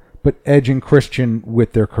talent, but Edge and Christian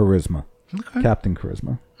with their charisma. Okay. Captain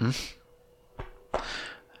Charisma.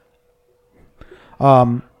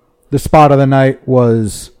 The spot of the night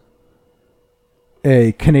was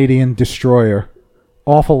a Canadian destroyer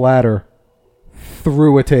off a ladder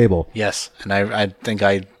through a table. Yes, and I think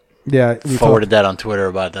I forwarded that on Twitter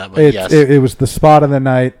about that. But yes, it was the spot of the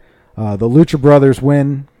night. The Lucha Brothers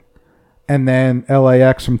win, and then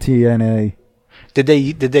LAX from TNA. Did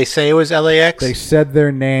they say it was LAX? They said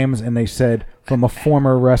their names, and they said from a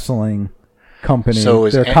former wrestling company. So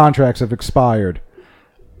their contracts have expired.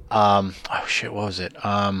 Oh shit, what was it?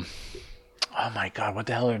 Oh my God, what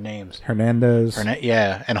the hell are their names? Hernandez.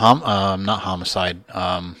 Yeah, and not Homicide.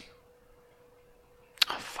 Oh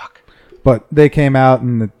fuck. But they came out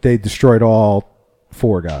and they destroyed all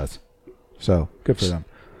 4 guys. So good for them.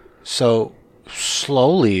 So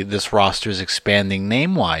slowly, this roster is expanding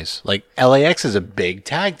name-wise. Like LAX is a big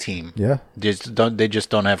tag team. Yeah. They just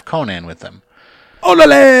don't have Conan with them.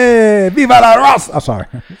 Olale! Viva la Raza! Oh, sorry.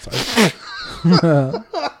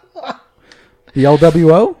 The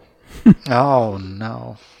LWO? Oh,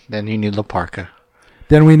 no. Then you need La Parka.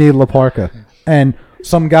 Then we need La Parka. And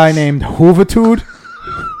some guy named Juventud.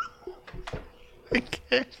 I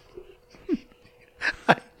can't.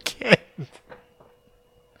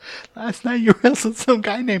 Last night you wrestled some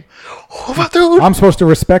guy named Juventud. I'm supposed to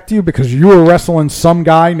respect you because you were wrestling some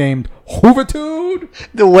guy named Juventud?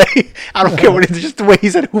 The way, I don't care what it is, just the way he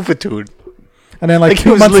said Juventud. And then like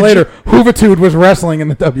 2 months later, Juventud was wrestling in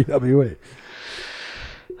the WWE.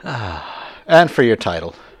 And for your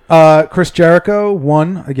title. Chris Jericho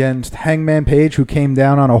won against Hangman Page, who came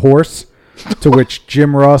down on a horse, to which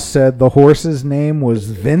Jim Ross said the horse's name was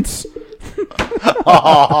Vince.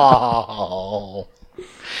 Oh.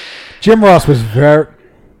 Jim Ross was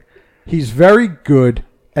he's very good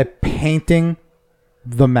at painting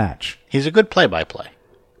the match. He's a good play-by-play.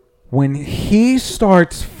 When he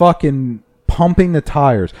starts fucking pumping the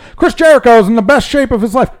tires, Chris Jericho is in the best shape of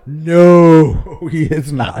his life. No, he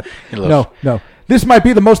is not. No. This might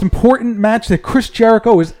be the most important match that Chris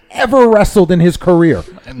Jericho has ever wrestled in his career.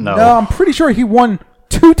 No, I'm pretty sure he won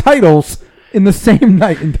 2 titles in the same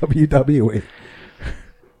night in WWE.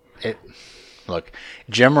 Look,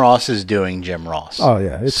 Jim Ross is doing Jim Ross. Oh,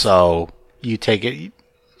 yeah. So you take it.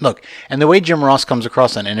 Look, and the way Jim Ross comes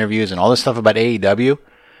across on interviews and all this stuff about AEW,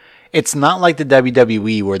 it's not like the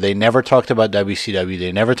WWE where they never talked about WCW,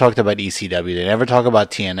 they never talked about ECW, they never talk about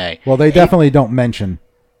TNA. Well, they definitely don't mention.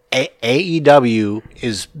 AEW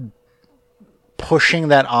is pushing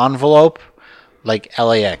that envelope like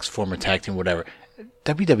LAX, former tag team, whatever.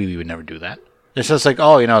 WWE would never do that. It's just like,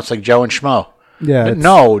 oh, it's like Joe and Schmo. Yeah.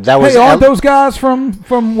 No, that was... Hey, aren't those guys from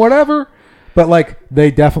whatever? But, like, they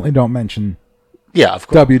definitely don't mention of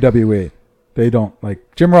course. WWE. They don't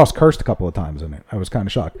like Jim Ross cursed a couple of times in it. I was kind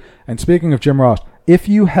of shocked. And speaking of Jim Ross, if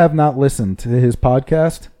you have not listened to his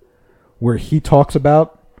podcast where he talks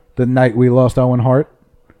about the night we lost Owen Hart,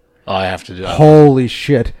 I have to do that. Holy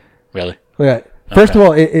shit. Really? Yeah. First of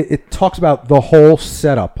all, it talks about the whole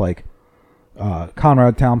setup. Like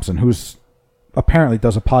Conrad Thompson, who's apparently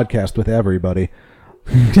does a podcast with everybody.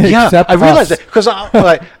 Yeah, I realized that because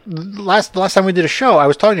last time we did a show, I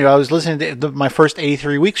was talking to you. I was listening to my first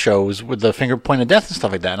 83 week show was with the Finger Point of Death and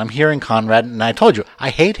stuff like that. And I'm hearing Conrad, and I told you I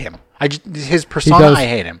hate him. His persona, I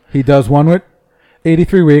hate him. He does one with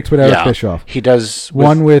 83 weeks with Eric Bischoff. He does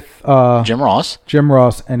one with Jim Ross.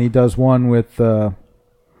 And he does one with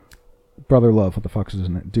Brother Love. What the fuck is his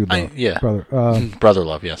name? Dude, Brother. Brother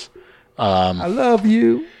Love. Yes. I love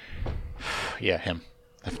you. Yeah, him.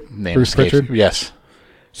 Name Bruce escapes. Pritchard? Yes.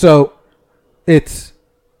 So it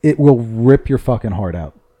will rip your fucking heart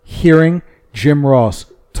out. Hearing Jim Ross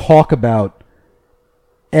talk about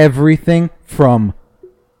everything from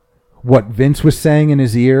what Vince was saying in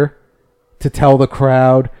his ear to tell the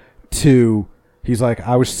crowd to, he's like,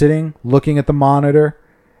 I was sitting looking at the monitor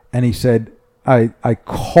and he said, I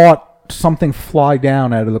caught something fly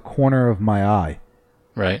down out of the corner of my eye.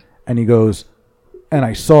 Right. And he goes, and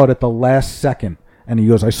I saw it at the last second. And he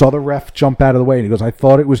goes, I saw the ref jump out of the way. And he goes, I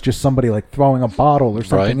thought it was just somebody like throwing a bottle or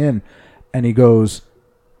something in. And he goes,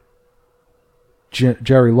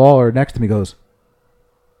 Jerry Lawler next to me goes,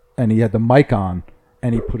 and he had the mic on,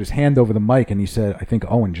 and he put his hand over the mic, and he said, I think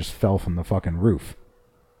Owen just fell from the fucking roof.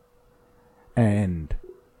 And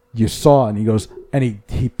you saw, and he goes, and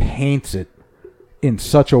he paints it in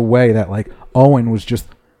such a way that like Owen was just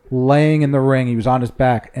laying in the ring. He was on his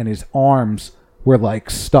back, and his arms were like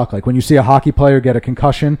stuck. Like when you see a hockey player get a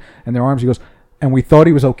concussion and their arms, he goes, and we thought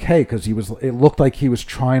he was okay because it looked like he was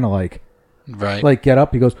trying to like get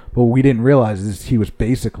up. He goes, but we didn't realize he was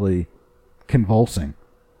basically convulsing.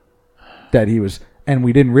 And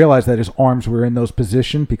we didn't realize that his arms were in those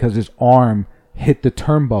positions because his arm hit the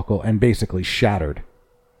turnbuckle and basically shattered.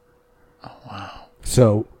 Oh, wow.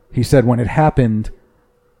 So he said when it happened,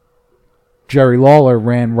 Jerry Lawler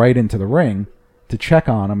ran right into the ring to check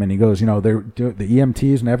on him, and he goes, the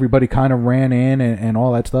EMTs and everybody kind of ran in and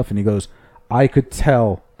all that stuff, and he goes, I could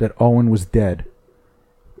tell that Owen was dead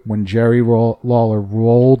when Jerry Lawler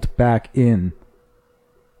rolled back in,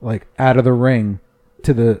 like out of the ring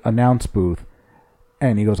to the announce booth,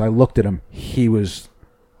 and he goes, I looked at him, he was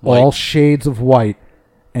all shades of white,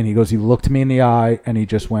 and he goes, he looked me in the eye, and he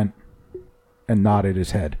just went and nodded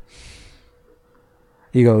his head.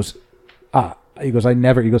 He goes, and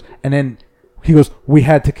then he goes, we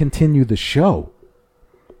had to continue the show.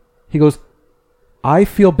 He goes, I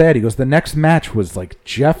feel bad. He goes, the next match was like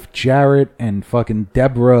Jeff Jarrett and fucking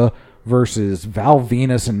Deborah versus Val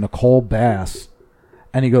Venus and Nicole Bass.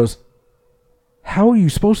 And he goes, how are you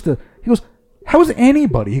supposed to? He goes, how is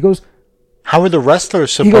anybody? He goes, how are the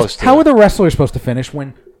wrestlers supposed to? How are the wrestlers supposed to finish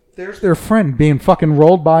when there's their friend being fucking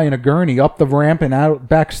rolled by in a gurney up the ramp and out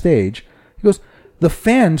backstage? He goes, the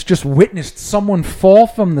fans just witnessed someone fall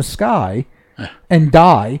from the sky and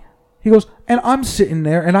die. He goes, and I'm sitting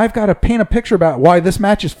there and I've got to paint a picture about why this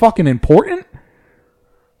match is fucking important.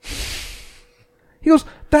 He goes,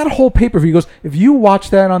 that whole pay-per-view, he goes, if you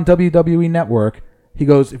watch that on WWE Network, he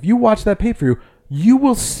goes, if you watch that pay-per-view, you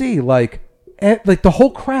will see like the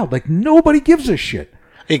whole crowd, like nobody gives a shit.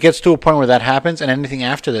 It gets to a point where that happens and anything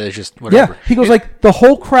after that is just whatever. Yeah, he goes like the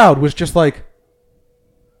whole crowd was just like,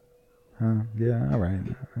 yeah, all right.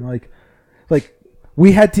 Like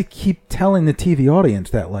we had to keep telling the TV audience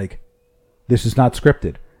that like this is not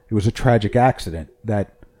scripted. It was a tragic accident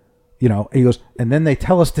that, he goes, and then they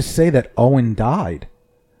tell us to say that Owen died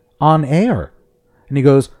on air. And he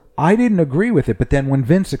goes, I didn't agree with it. But then when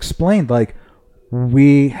Vince explained, like,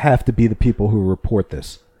 we have to be the people who report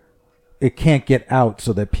this. It can't get out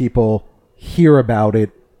so that people hear about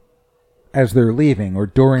it as they're leaving or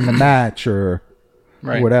during the match or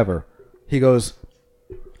whatever. He goes,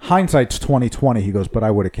 hindsight's 20/20. He goes, but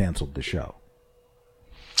I would have canceled the show.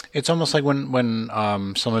 It's almost like when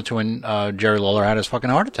similar to when Jerry Lawler had his fucking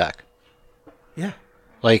heart attack. Yeah.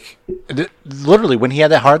 Like, literally, when he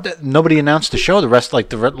had that heart, nobody announced the show. The rest, like,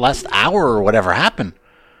 the last hour or whatever happened.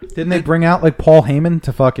 Didn't they bring out, like, Paul Heyman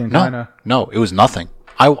to fucking kind of... No, it was nothing.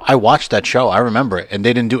 I watched that show. I remember it. And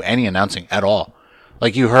they didn't do any announcing at all.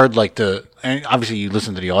 Like, you heard, like, and obviously, you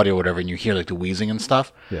listen to the audio or whatever, and you hear, like, the wheezing and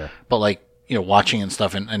stuff. Yeah. But, like, watching and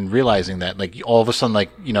stuff and realizing that, like, all of a sudden, like,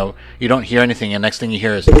 you don't hear anything, and next thing you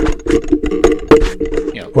hear is...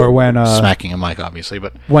 or when... smacking a mic, obviously,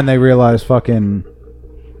 but... When they realized fucking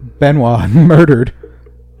Benoit murdered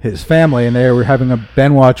his family, and they were having a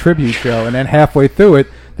Benoit tribute show, and then halfway through it,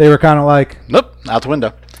 They were kind of like, Nope, out the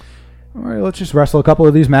window. all right, let's just wrestle a couple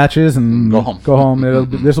of these matches and Go home. Go home.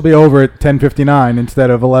 This will be over at 10:59 instead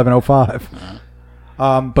of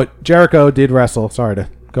 11:05. But Jericho did wrestle. Sorry to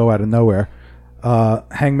go out of nowhere.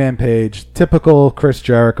 Hangman Page, typical Chris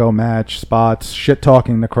Jericho match, spots, shit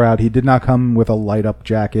talking the crowd. He did not come with a light up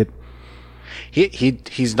jacket.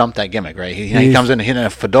 He's dumped that gimmick, right? He comes in a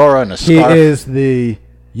fedora and a He scarf. is the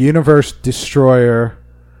universe destroyer.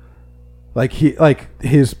 Like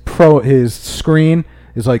his screen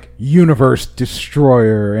is like universe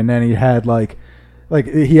destroyer, and then he had like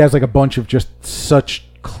he has like a bunch of just such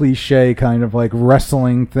cliche kind of like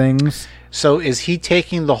wrestling things. So is he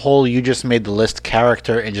taking the whole "you just made the list"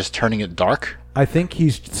 character and just turning it dark? I think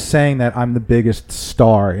he's saying that I'm the biggest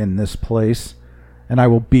star in this place, and I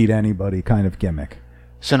will beat anybody kind of gimmick.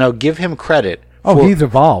 So now give him credit. He's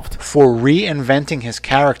evolved for reinventing his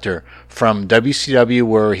character from WCW,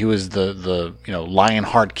 where he was the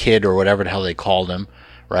Lionheart Kid or whatever the hell they called him,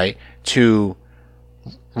 right? To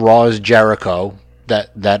Raw's Jericho,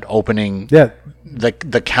 that opening,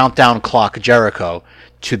 the countdown clock Jericho,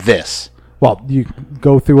 to this. Well, you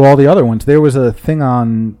go through all the other ones. There was a thing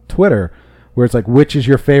on Twitter where it's like, which is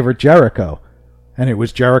your favorite Jericho? And it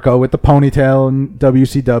was Jericho with the ponytail in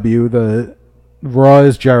WCW, the Raw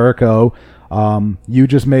is Jericho. You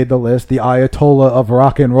just made the list. The Ayatollah of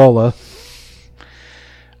rock and rolla.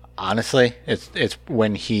 Honestly, it's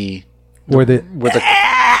when he ever.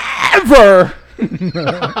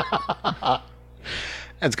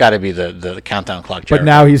 It's got to be the countdown clock. But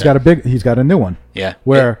now he's got a new one. Yeah,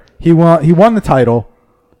 where he won the title.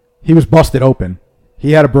 He was busted open.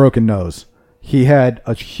 He had a broken nose. He had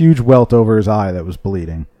a huge welt over his eye that was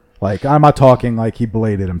bleeding. Like, I'm not talking like he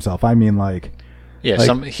bladed himself. I mean like. Yeah,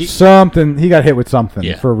 like something. He got hit with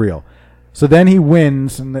something for real. So then he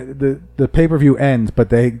wins, and the pay-per-view ends,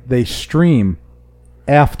 but they stream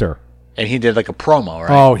after. And he did like a promo,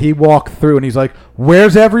 right? Oh, he walked through, and he's like,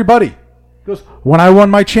 "Where's everybody?" He goes, "When I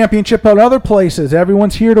won my championship at other places,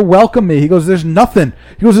 everyone's here to welcome me." He goes, "There's nothing."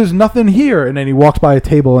 He goes, "There's nothing here." And then he walks by a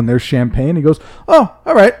table, and there's champagne. He goes, "Oh,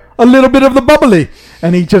 all right, a little bit of the bubbly."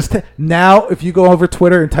 And he just now, if you go over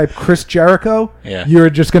Twitter and type Chris Jericho,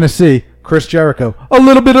 you're just gonna see Chris Jericho, a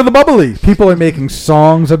little bit of the bubbly. People are making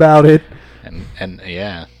songs about it. And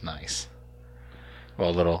yeah, nice. Well,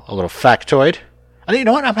 a little factoid. And you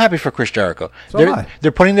know what? I'm happy for Chris Jericho.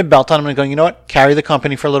 They're putting the belt on him and going, you know what? Carry the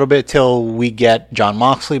company for a little bit till we get John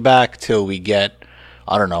Moxley back, till we get,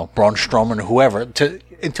 I don't know, Braun Strowman or whoever,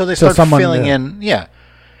 until they start filling in. Yeah.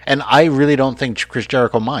 And I really don't think Chris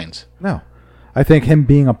Jericho minds. No. I think him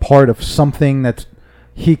being a part of something that's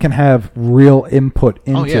he can have real input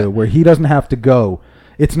into where he doesn't have to go.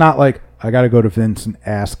 It's not like, I got to go to Vince and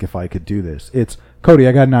ask if I could do this. It's, Cody,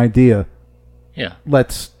 I got an idea. Yeah.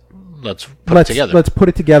 Let's put it together. Let's put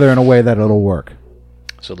it together in a way that it'll work.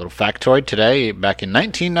 So a little factoid today, back in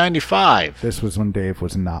 1995. This was when Dave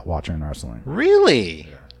was not watching wrestling. Really?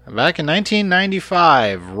 Yeah. Back in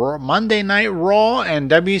 1995, Monday Night Raw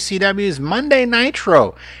and WCW's Monday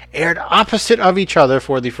Nitro aired opposite of each other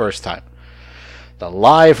for the first time. The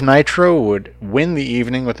live Nitro would win the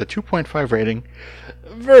evening with a 2.5 rating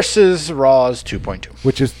versus Raw's 2.2.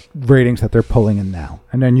 Which is ratings that they're pulling in now.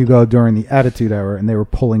 And then you go during the Attitude Era, and they were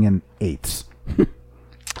pulling in 8s.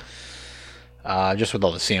 Just with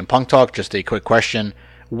all the CM Punk talk, just a quick question.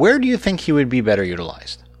 Where do you think he would be better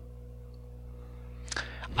utilized?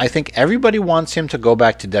 I think everybody wants him to go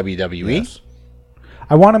back to WWE. Yes.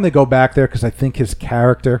 I want him to go back there because I think his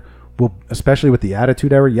character will, especially with the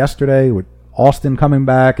Attitude Era yesterday, with Austin coming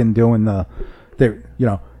back and doing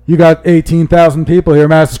you got 18,000 people here at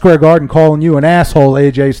Madison Square Garden calling you an asshole,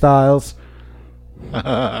 AJ Styles.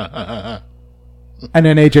 And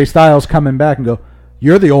then AJ Styles coming back and go,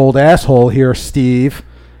 "You're the old asshole here, Steve."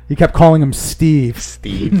 He kept calling him Steve.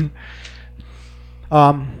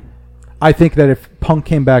 I think that if Punk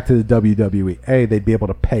came back to the WWE, they'd be able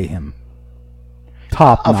to pay him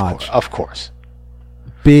top notch. Of course.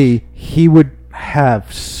 B, he would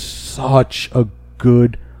have such a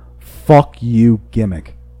good fuck you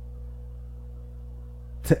gimmick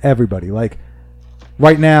to everybody. Like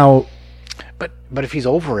right now, but if he's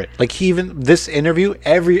over it, like this interview,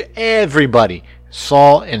 everybody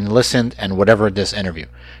saw and listened and whatever this interview,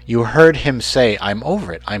 you heard him say, "I'm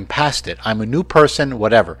over it. I'm past it. I'm a new person.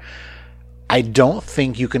 Whatever." I don't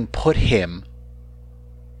think you can put him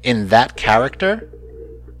in that character.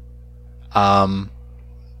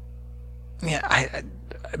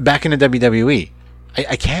 Back in the WWE,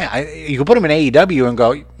 I can't. You can put him in AEW and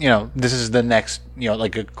go, this is the next,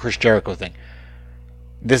 like a Chris Jericho thing.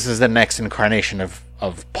 This is the next incarnation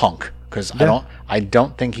of Punk because Yeah. I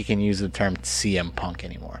don't think he can use the term CM Punk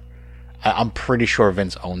anymore. I'm pretty sure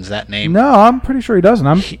Vince owns that name. No, I'm pretty sure he doesn't.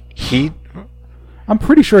 I'm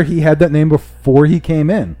pretty sure he had that name before he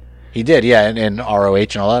came in. He did, yeah, in ROH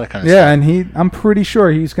and all that kind of Yeah, stuff. and I'm pretty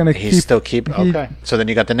sure he's going to keep... Okay. So then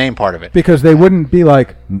you got the name part of it. Because they wouldn't be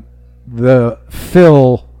like the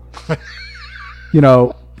Phil,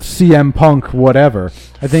 CM Punk, whatever.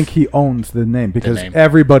 I think he owns the name because name.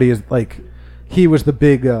 everybody is like... He was the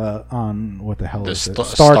big on... What the hell is it?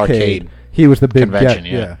 Starrcade He was the big... convention,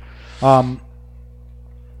 yeah.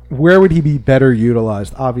 Where would he be better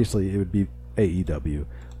utilized? Obviously, it would be AEW.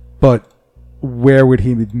 But where would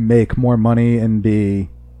he make more money and be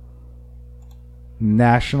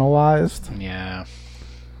nationalized? Yeah.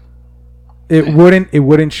 It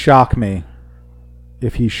wouldn't shock me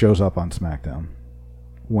if he shows up on SmackDown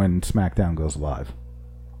when SmackDown goes live.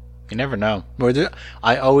 You never know.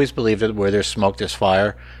 I always believe that where there's smoke, there's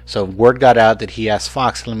fire. So word got out that he asked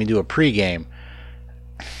Fox, let me do a pregame.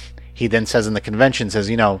 He then says in the convention,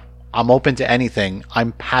 I'm open to anything.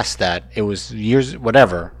 I'm past that. It was years,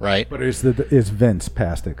 whatever, right? But is Vince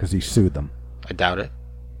past it because he sued them? I doubt it.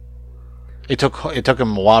 It took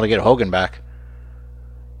him a while to get Hogan back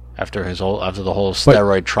after the whole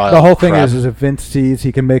steroid trial. The whole thing crap. is if Vince sees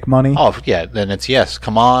he can make money. Oh yeah, then it's yes.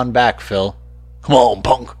 Come on back, Phil. Come on,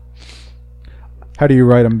 Punk. How do you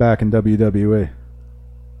write him back in WWE?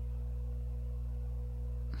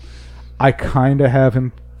 I kind of have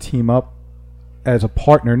him team up as a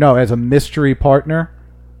partner. No, as a mystery partner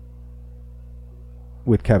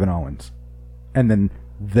with Kevin Owens. And then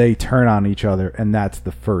they turn on each other, and that's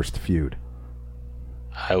the first feud.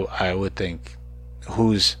 I would think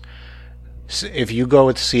if you go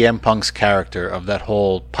with CM Punk's character of that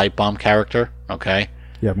whole pipe bomb character, okay?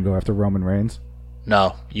 You have him go after Roman Reigns?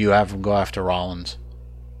 No, you have him go after Rollins.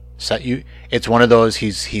 It's one of those,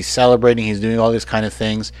 he's celebrating, he's doing all these kind of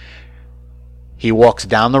things. He walks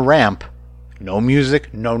down the ramp, no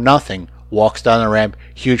music, no nothing, walks down the ramp,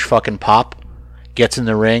 huge fucking pop, gets in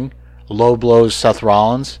the ring, low blows Seth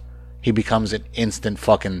Rollins. He becomes an instant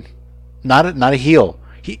fucking, not a heel.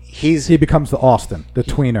 He becomes the Austin, the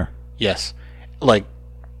tweener. Yes,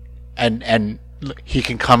 and he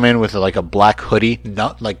can come in with like a black hoodie,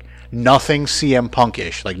 nothing CM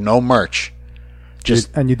Punk-ish, like no merch.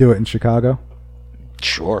 And you do it in Chicago?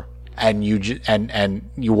 Sure. And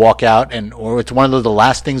you walk out, or it's one of the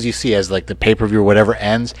last things you see as like the pay-per-view or whatever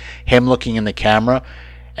ends, him looking in the camera,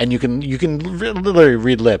 and you can literally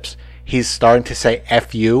read lips. He's starting to say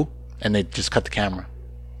 "F you," and they just cut the camera.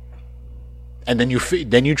 And then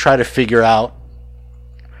you try to figure out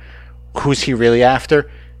who's he really after.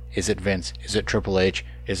 Is it Vince? Is it Triple H?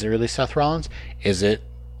 Is it really Seth Rollins? Is it?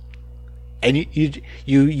 And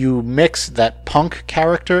you mix that Punk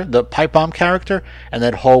character, the pipe bomb character, and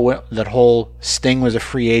that whole Sting was a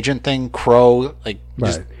free agent thing. Crow,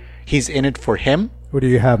 just he's in it for him. Or do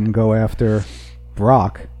you have him go after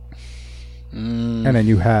Brock, and then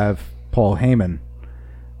you have Paul Heyman?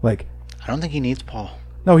 I don't think he needs Paul.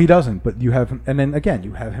 No, he doesn't. But you have him, and then again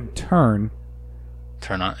you have him turn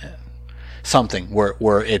on something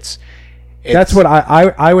where it's that's what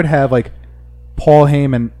I would have, like Paul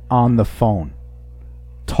Heyman on the phone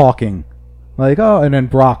talking and then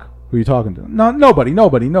Brock, who are you talking to? No,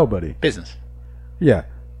 nobody. Business. Yeah.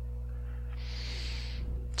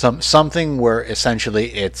 Something where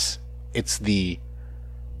essentially it's the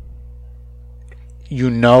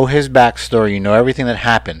his backstory, everything that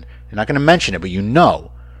happened. You're not going to mention it, but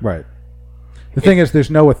Right. The thing is, there's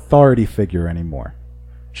no authority figure anymore.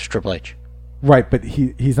 Just Triple H. Right, but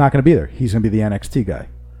he's not going to be there. He's going to be the NXT guy.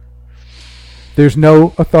 There's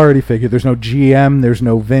no authority figure. There's no GM. There's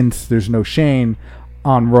no Vince. There's no Shane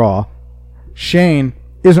on Raw. Shane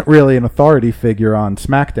isn't really an authority figure on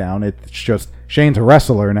SmackDown. It's just Shane's a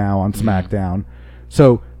wrestler now on SmackDown.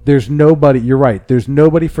 So there's nobody. You're right. There's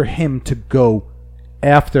nobody for him to go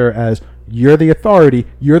after as, you're the authority.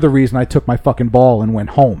 You're the reason I took my fucking ball and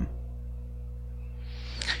went home.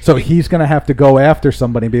 So he's going to have to go after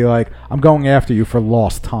somebody and be like, I'm going after you for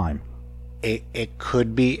lost time. It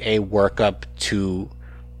could be a workup to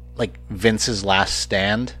Vince's last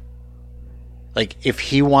stand. If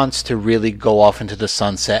he wants to really go off into the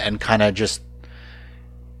sunset and kind of just,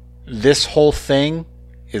 this whole thing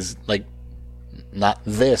is not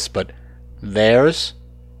this, but theirs,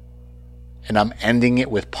 and I'm ending it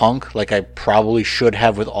with Punk like I probably should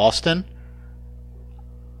have with Austin.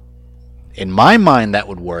 In my mind, that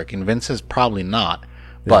would work. In Vince's, probably not.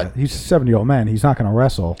 But he's a 70-year-old man. He's not going to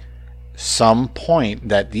wrestle. Some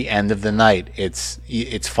point at the end of the night, it's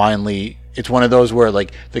finally it's one of those where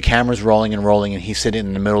like the camera's rolling and rolling, and he's sitting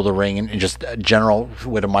in the middle of the ring and just a general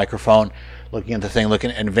with a microphone looking at the thing,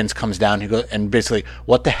 and Vince comes down. He goes, and basically,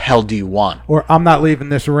 what the hell do you want? Or I'm not leaving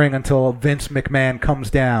this ring until Vince McMahon comes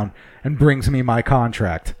down and brings me my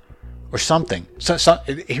contract. Or something. So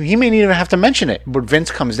he may not even have to mention it, but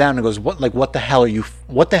Vince comes down and goes, what the hell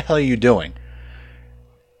are you doing?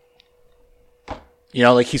 You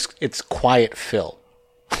know, like it's Quiet Phil.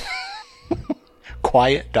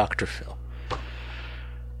 Quiet Dr. Phil.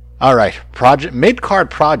 All right,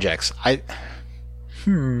 mid-card projects.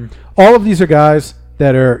 All of these are guys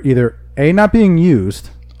that are either A, not being used,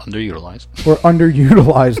 underutilized, or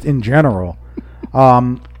underutilized in general,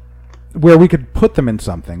 where we could put them in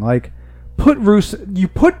something. Like, you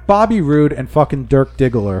put Bobby Roode and fucking Dirk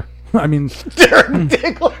Diggler. I mean... Dirk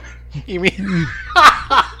Diggler? You mean...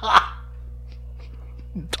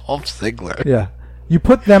 Dolph Ziggler. Yeah. You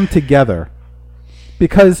put them together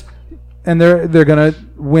because... And they're going to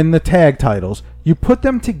win the tag titles. You put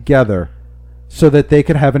them together so that they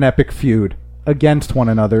could have an epic feud against one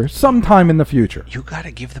another sometime in the future. You got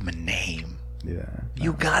to give them a name. Yeah.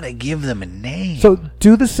 You got to give them a name. So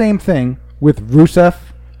do the same thing with Rusev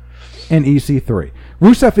and EC3.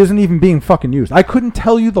 Rusev isn't even being fucking used. I couldn't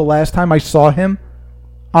tell you the last time I saw him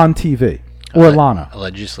on TV. Or Lana.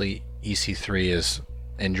 Allegedly, EC3 is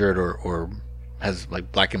injured or has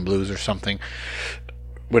like black and blues or something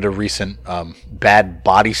with a recent bad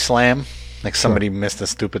body slam. Like somebody missed a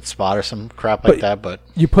stupid spot or some crap like that. But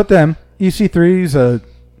you put them. EC3's a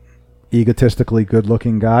egotistically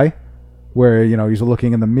good-looking guy, where he's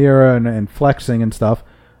looking in the mirror and flexing and stuff.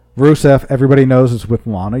 Rusev, everybody knows, is with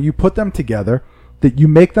Lana. You put them together, that you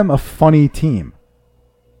make them a funny team,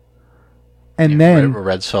 and then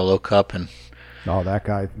Red Solo Cup and that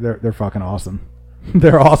guy, they're fucking awesome.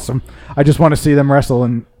 They're awesome. I just want to see them wrestle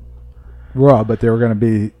in Raw, but they were going to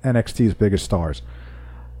be NXT's biggest stars.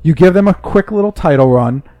 You give them a quick little title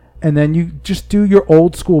run, and then you just do your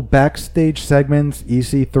old school backstage segments.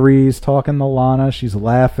 EC3's talking to Lana, she's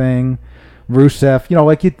laughing. Rusev,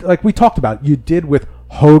 like we talked about, you did with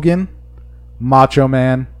Hogan, Macho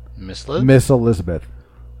Man, Miss Liz? Miss Elizabeth.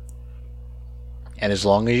 And as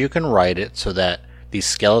long as you can write it so that the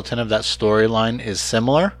skeleton of that storyline is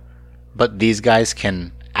similar, but these guys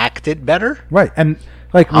can act it better, right? And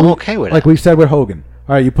I'm okay with it. Like we said with Hogan,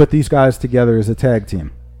 all right, you put these guys together as a tag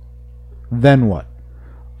team. Then what?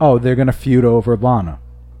 Oh, they're going to feud over Lana.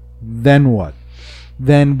 Then what?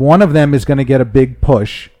 Then one of them is going to get a big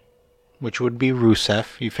push. Which would be Rusev,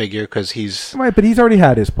 you figure, because he's... Right, but he's already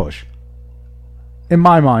had his push. In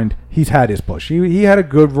my mind, he's had his push. He had a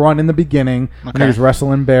good run in the beginning when he was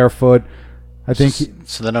wrestling barefoot. I think...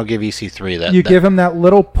 So then I'll give EC3 that... You give him that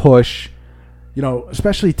little push,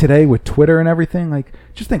 especially today with Twitter and everything. Like,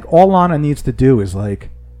 just think all Lana needs to do is,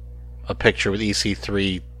 like... A picture with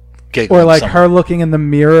EC3... Or like her looking in the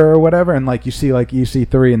mirror or whatever, and like you see like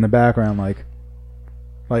EC3 in the background, like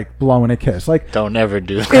blowing a kiss. Like, don't ever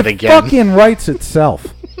do that again. It fucking writes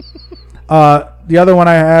itself. The other one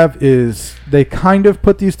I have is they kind of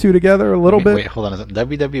put these two together a little bit. Wait, hold on a second.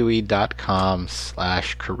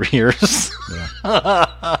 WWE.com/careers.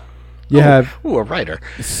 Yeah. You have a writer.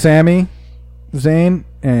 Sami Zayn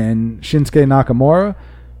and Shinsuke Nakamura.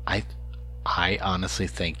 I honestly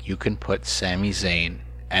think you can put Sami Zayn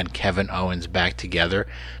and Kevin Owens back together.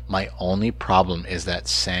 My only problem is that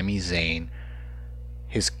Sami Zayn,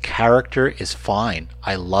 his character is fine.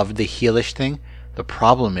 I love the heelish thing. The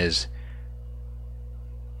problem is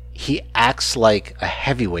he acts like a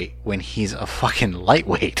heavyweight when he's a fucking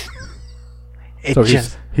lightweight.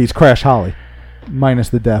 He's Crash Holly, minus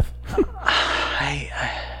the death.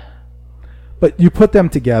 But you put them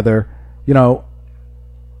together,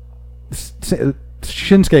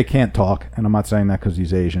 Shinsuke can't talk, and I'm not saying that because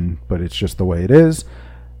he's Asian, but it's just the way it is.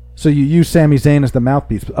 So you use Sami Zayn as the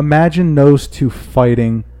mouthpiece. Imagine those two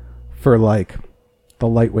fighting for, like, the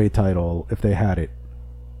lightweight title if they had it.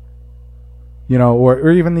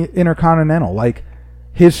 Or even the Intercontinental. Like,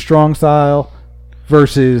 his strong style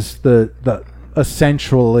versus the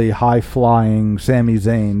essentially high-flying Sami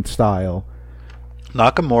Zayn style.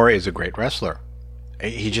 Nakamura is a great wrestler.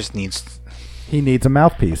 He just needs... He needs a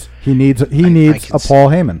mouthpiece. He needs a Paul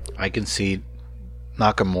Heyman. I can see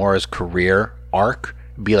Nakamura's career arc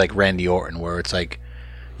be like Randy Orton, where it's like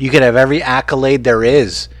you could have every accolade there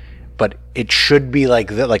is, but it should be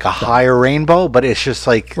like a higher rainbow. But it's just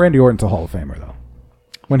like Randy Orton's a Hall of Famer, though.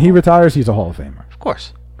 When he retires, he's a Hall of Famer. Of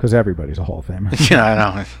course, because everybody's a Hall of Famer. Yeah, I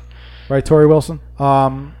know. Right, Tori Wilson,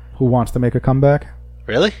 who wants to make a comeback?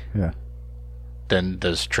 Really? Yeah. Then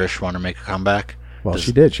does Trish want to make a comeback? Well,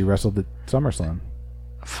 she did. She wrestled at SummerSlam.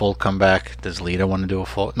 full comeback. Does Lita want to do a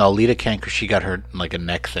full? No, Lita can't because she got her like a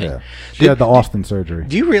neck thing. Yeah. She had the Austin surgery.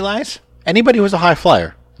 Do you realize anybody who's a high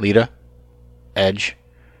flyer? Lita, Edge,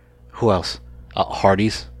 who else?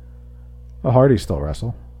 Hardys. The Hardys still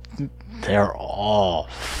wrestle. They're all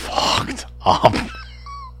fucked up.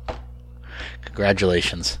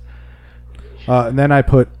 Congratulations. And then I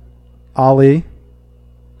put Ali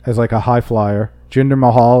as like a high flyer. Jinder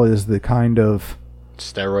Mahal is the kind of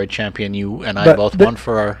steroid champion you and I both won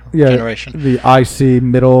for our generation. The IC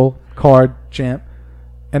middle card champ.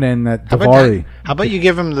 And then that Daivari. How about you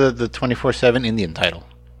give him the 24/7 Indian title?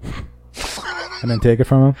 And then take it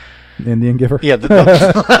from him? The Indian giver? Yeah.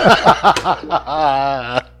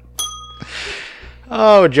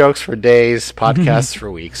 Oh, jokes for days, podcasts for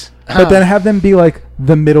weeks. But then have them be like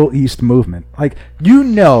the Middle East movement. Like, you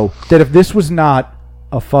know that if this was not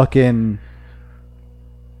a fucking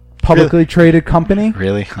publicly traded company...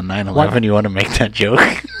 Really? On 9/11 you want to make that joke?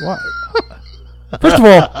 What? First of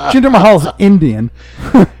all, Jinder Mahal's Indian.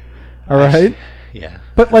 All right? Yeah.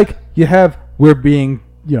 But, like, you have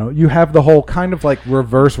you have the whole kind of, like,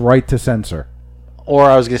 reverse right to censor. Or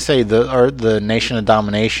I was going to say, the Nation of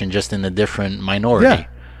Domination, just in a different minority. Yeah.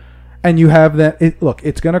 And you have that... Look,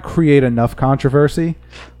 it's going to create enough controversy.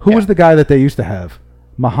 Who was the guy that they used to have?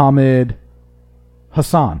 Muhammad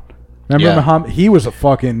Hassan. Remember Muhammad? He was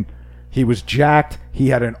he was jacked. He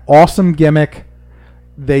had an awesome gimmick.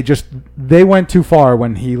 They went too far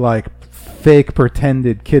when he, like, fake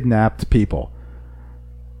pretended kidnapped people.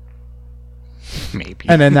 Maybe.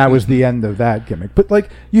 And then that was the end of that gimmick. But, like,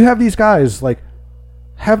 you have these guys, like,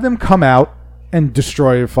 have them come out and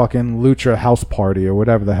destroy a fucking Lucha House Party or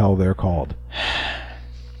whatever the hell they're called.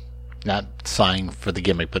 Not sighing for the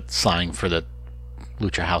gimmick, but sighing for the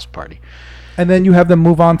Lucha House Party. And then you have them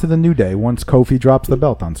move on to the New Day once Kofi drops the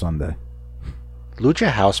belt on Sunday.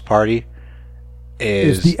 Lucha House Party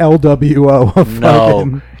is the LWO of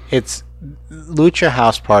fucking... It's Lucha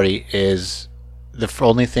House Party is the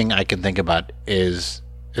only thing I can think about is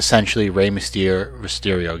essentially Rey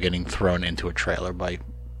Mysterio getting thrown into a trailer by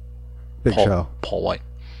Big Show. Paul White.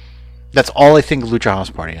 That's all I think Lucha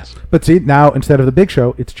House Party is. But see, now instead of the Big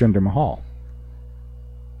Show, it's Jinder Mahal.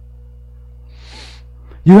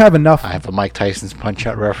 You have enough. I have a Mike Tyson's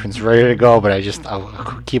Punch-Out reference ready to go, but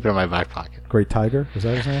I'll keep it in my back pocket. Great Tiger? Is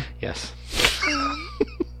that his name? Yes.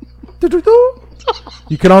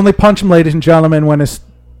 You can only punch him, ladies and gentlemen, when his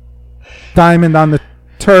diamond on the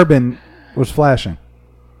turban was flashing.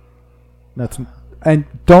 And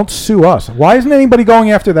don't sue us. Why isn't anybody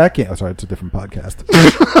going after that game? Oh, sorry, it's a different podcast.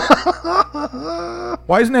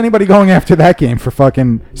 Why isn't anybody going after that game for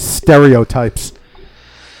fucking stereotypes?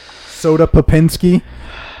 Soda Popinski,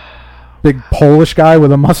 big Polish guy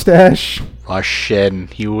with a mustache. Russian.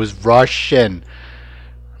 He was Russian.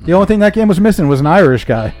 The only thing that game was missing was an Irish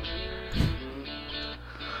guy.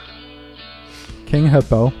 King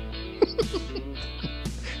Hippo.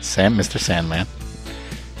 Mr. Sandman.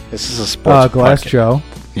 This is a sports Glass podcast. Joe.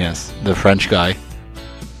 Yes, the French guy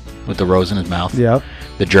with the rose in his mouth. Yep.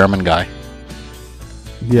 The German guy.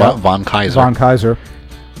 Yep. Von Kaiser. Von Kaiser.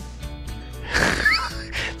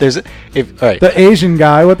 All right. The Asian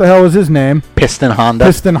guy, what the hell was his name? Piston Honda.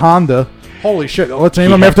 Piston Honda. Holy shit, let's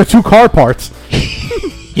name him after two car parts.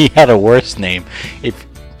 He had a worse name.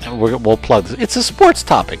 We'll plug this. It's a sports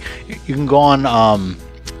topic. You can go on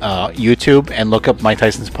YouTube and look up Mike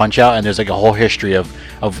Tyson's Punch-Out, and there's like a whole history of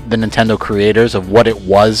the Nintendo creators of what it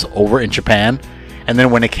was over in Japan, and then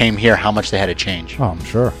when it came here, how much they had to change. Oh, I'm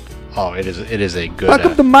sure. Oh, it is a good...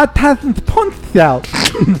 Welcome to Mike Tyson's Punch-Out.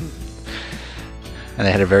 And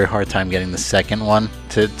they had a very hard time getting the second one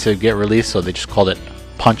to get released, so they just called it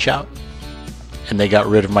Punch-Out. And they got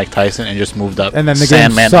rid of Mike Tyson and just moved up. And then the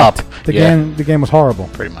Sandman game sucked. up. The game was horrible.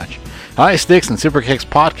 Pretty much. High Sticks and Super Kicks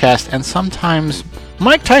podcast, and sometimes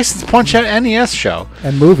Mike Tyson's Punch-Out NES show.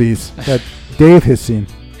 And movies that Dave has seen.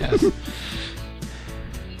 Yes.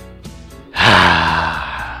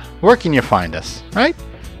 Where can you find us, right?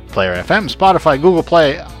 Player FM, Spotify, Google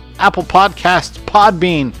Play, Apple Podcasts,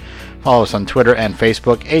 Podbean. Follow us on Twitter and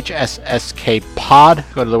Facebook, HSSK Pod.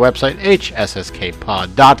 Go to the website,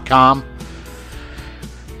 hsskpod.com.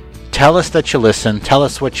 Tell us that you listen. Tell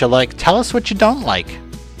us what you like. Tell us what you don't like.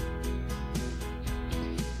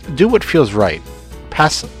 Do what feels right.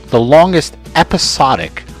 Pass the longest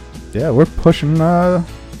episodic. Yeah, we're pushing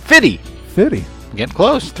 50. 50. Getting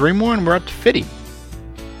close. 3 more and we're up to 50.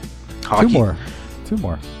 Hockey. 2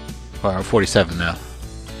 more. Well, 47 now.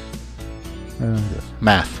 Yes.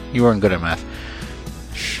 Math. You weren't good at math.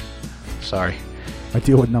 Shh. Sorry. I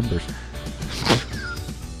deal with numbers.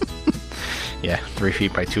 Yeah, 3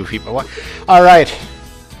 feet by 2 feet by 1. All right.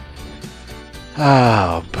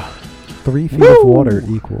 Oh, 3 feet of water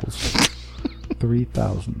equals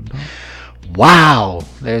 $3,000. wow.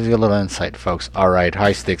 There's your little insight, folks. All right,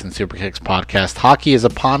 High Stakes and Super Kicks podcast. Hockey is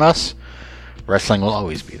upon us. Wrestling will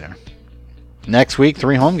always be there. Next week,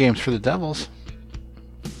 3 home games for the Devils.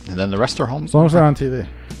 And then the rest are home. As long as they're on TV.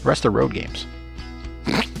 The rest are road games.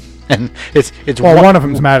 And it's well, one of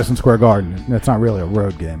them's Madison Square Garden. That's not really a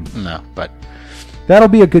road game. No, but that'll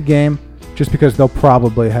be a good game just because they'll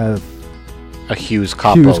probably have a Hughes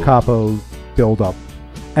Capo build up.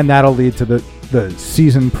 And that'll lead to the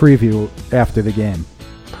season preview after the game.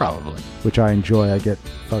 Probably. Which I enjoy. I get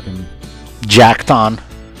fucking jacked on.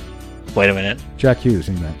 Wait a minute. Jack Hughes,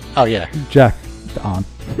 he meant. Oh, yeah. Jack on.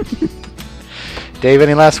 Dave,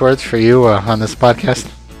 any last words for you on this podcast?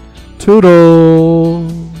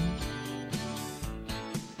 Toodles.